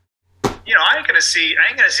 but you know, I ain't gonna see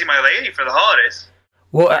my lady for the holidays.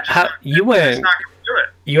 Well, how you I'm just went? not gonna do it.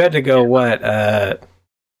 You had to go what?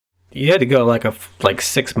 You had to go like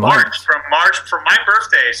 6 months. From my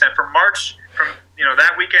birthdays, and from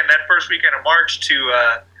that weekend, that first weekend of March to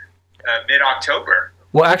mid-October.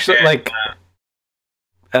 Well, actually, And, like,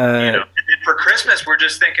 and then for Christmas, we're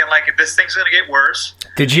just thinking like, if this thing's gonna get worse.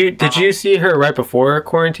 did you see her right before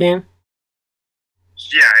quarantine?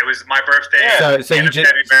 Yeah, it was my birthday. So you end of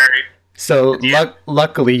just February. so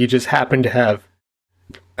luckily you just happened to have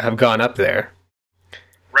gone up there.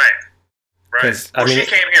 Right. 'Cause, Well, she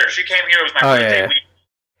came here. It was my birthday week.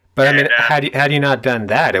 But I And, mean, had you not done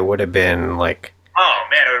that, it would have been like, Oh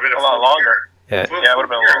man, it would have been A lot longer. yeah. Yeah, it would have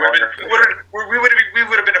been a lot longer. We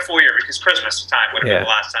would have been a full year because Christmas time would have been the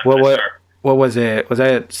last time. What was it? Was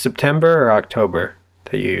that September or October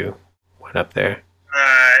that you went up there?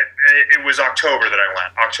 It was October that I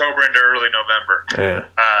went. October into early November. Yeah.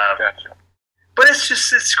 Gotcha. But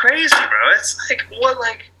it's crazy, bro. It's like what,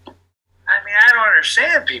 like, I mean, I don't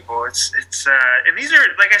understand people. It's and these are,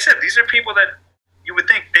 like I said, these are people that you would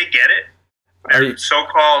think they get it. They're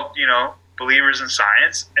so-called, believers in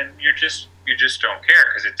science, and you just don't care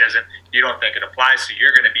because you don't think it applies. So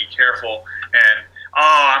you're going to be careful, and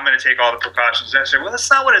I'm going to take all the precautions necessary. Well, that's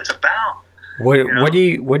not what it's about. What are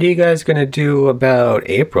you guys gonna do about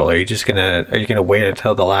April? Are you gonna wait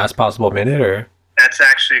until the last possible minute, or? That's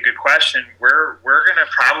actually a good question. We're gonna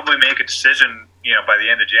probably make a decision, by the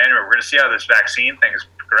end of January. We're gonna see how this vaccine thing is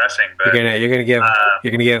progressing. But You're gonna give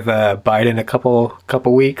Biden a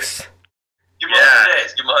couple weeks. Give him 100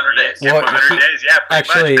 days. Give him 100 days. Give him 100 days. Yeah,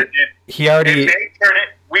 actually, much. he already. You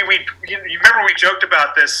remember we joked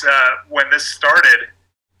about this when this started,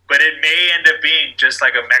 but it may end up being just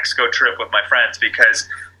like a Mexico trip with my friends because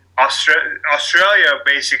Australia,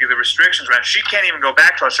 basically the restrictions around, she can't even go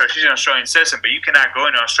back to Australia. She's an Australian citizen, but you cannot go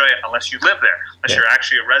into Australia unless you live there, unless you're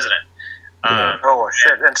actually a resident. Oh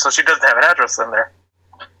shit! And so she doesn't have an address in there.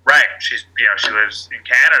 Right. She lives in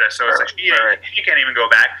Canada, so it's like she can't even go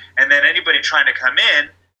back. And then anybody trying to come in,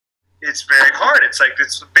 it's very hard. It's like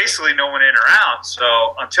it's basically no one in or out.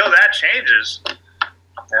 So until that changes.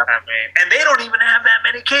 Yeah. I mean, and they don't even have that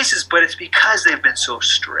many cases, but it's because they've been so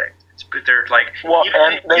strict. They're like,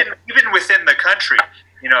 even within the country,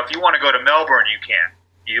 if you want to go to Melbourne, you can.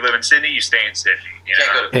 You live in Sydney, you stay in Sydney.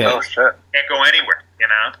 Oh shit! Can't go anywhere,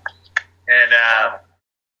 And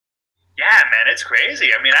yeah, man, it's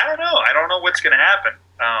crazy. I mean, I don't know what's gonna happen.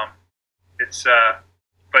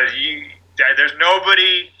 But there's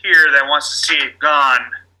nobody here that wants to see it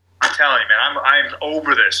gone. I'm telling you, man, I'm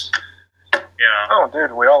over this. Oh,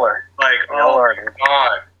 dude, we all are. Like, we all are, dude.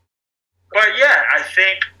 God. But yeah, I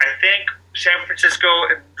think San Francisco,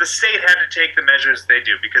 the state had to take the measures they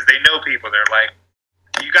do because they know people. They're like,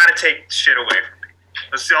 you got to take shit away from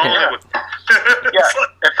people. That's the only way.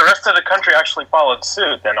 If the rest of the country actually followed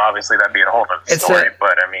suit, then obviously that'd be a whole other story.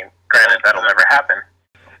 But I mean, granted, that'll never happen.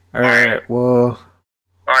 All right. Well.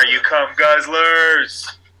 Are you cum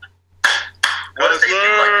guzzlers?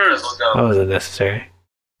 Guzzlers. That wasn't necessary.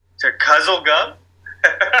 To guzzle gum?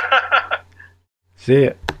 See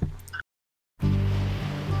ya.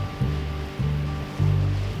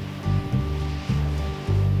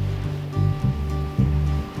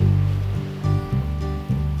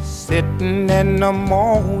 Sitting in the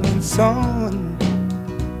morning sun,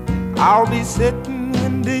 I'll be sitting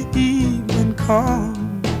when the evening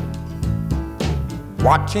comes,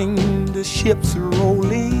 watching the ships roll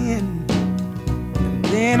in, and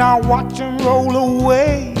then I'll watch them roll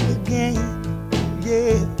away again.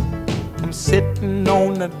 Yeah, I'm sitting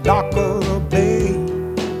on the dock of the bay,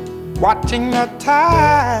 watching the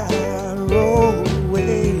tide roll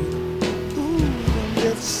away. Ooh, I'm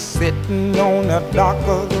just sitting on the dock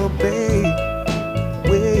of the bay,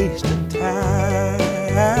 wasting time.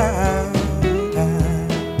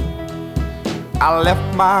 I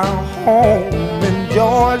left my home in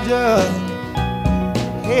Georgia,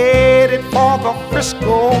 headed for the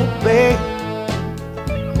Frisco Bay,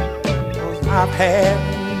 'cause I've had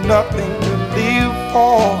nothing to live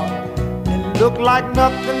for, and look like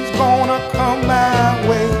nothing's gonna come my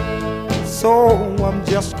way. So I'm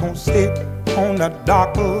just gonna sit on the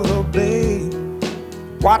dock of the bay,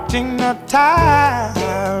 watching the tide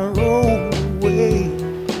roll away.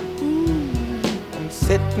 I'm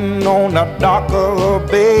sitting on the dock of the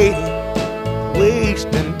bay,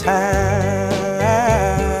 wasting time.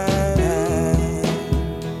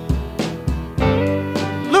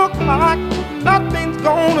 Look like nothing's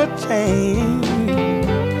gonna change.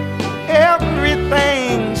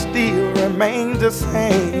 Everything still remains the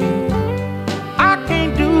same. I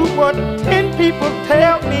can't do what 10 people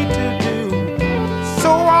tell me to do,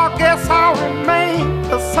 so I guess I'll remain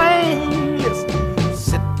the same. Listen,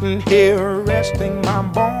 sitting here resting my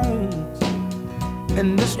bones,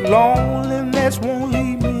 and this loneliness won't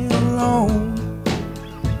leave me alone.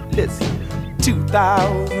 Listen,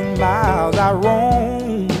 2,000 miles I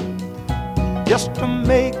roam just to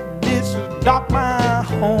make this dock my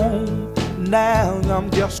home. Now I'm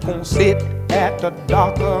just gonna sit at the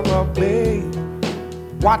dock of a bay,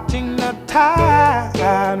 watching the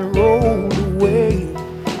tide roll away.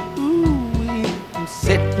 Ooh, I'm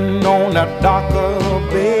sitting on the dock of a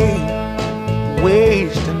bay,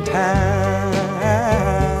 wasting time.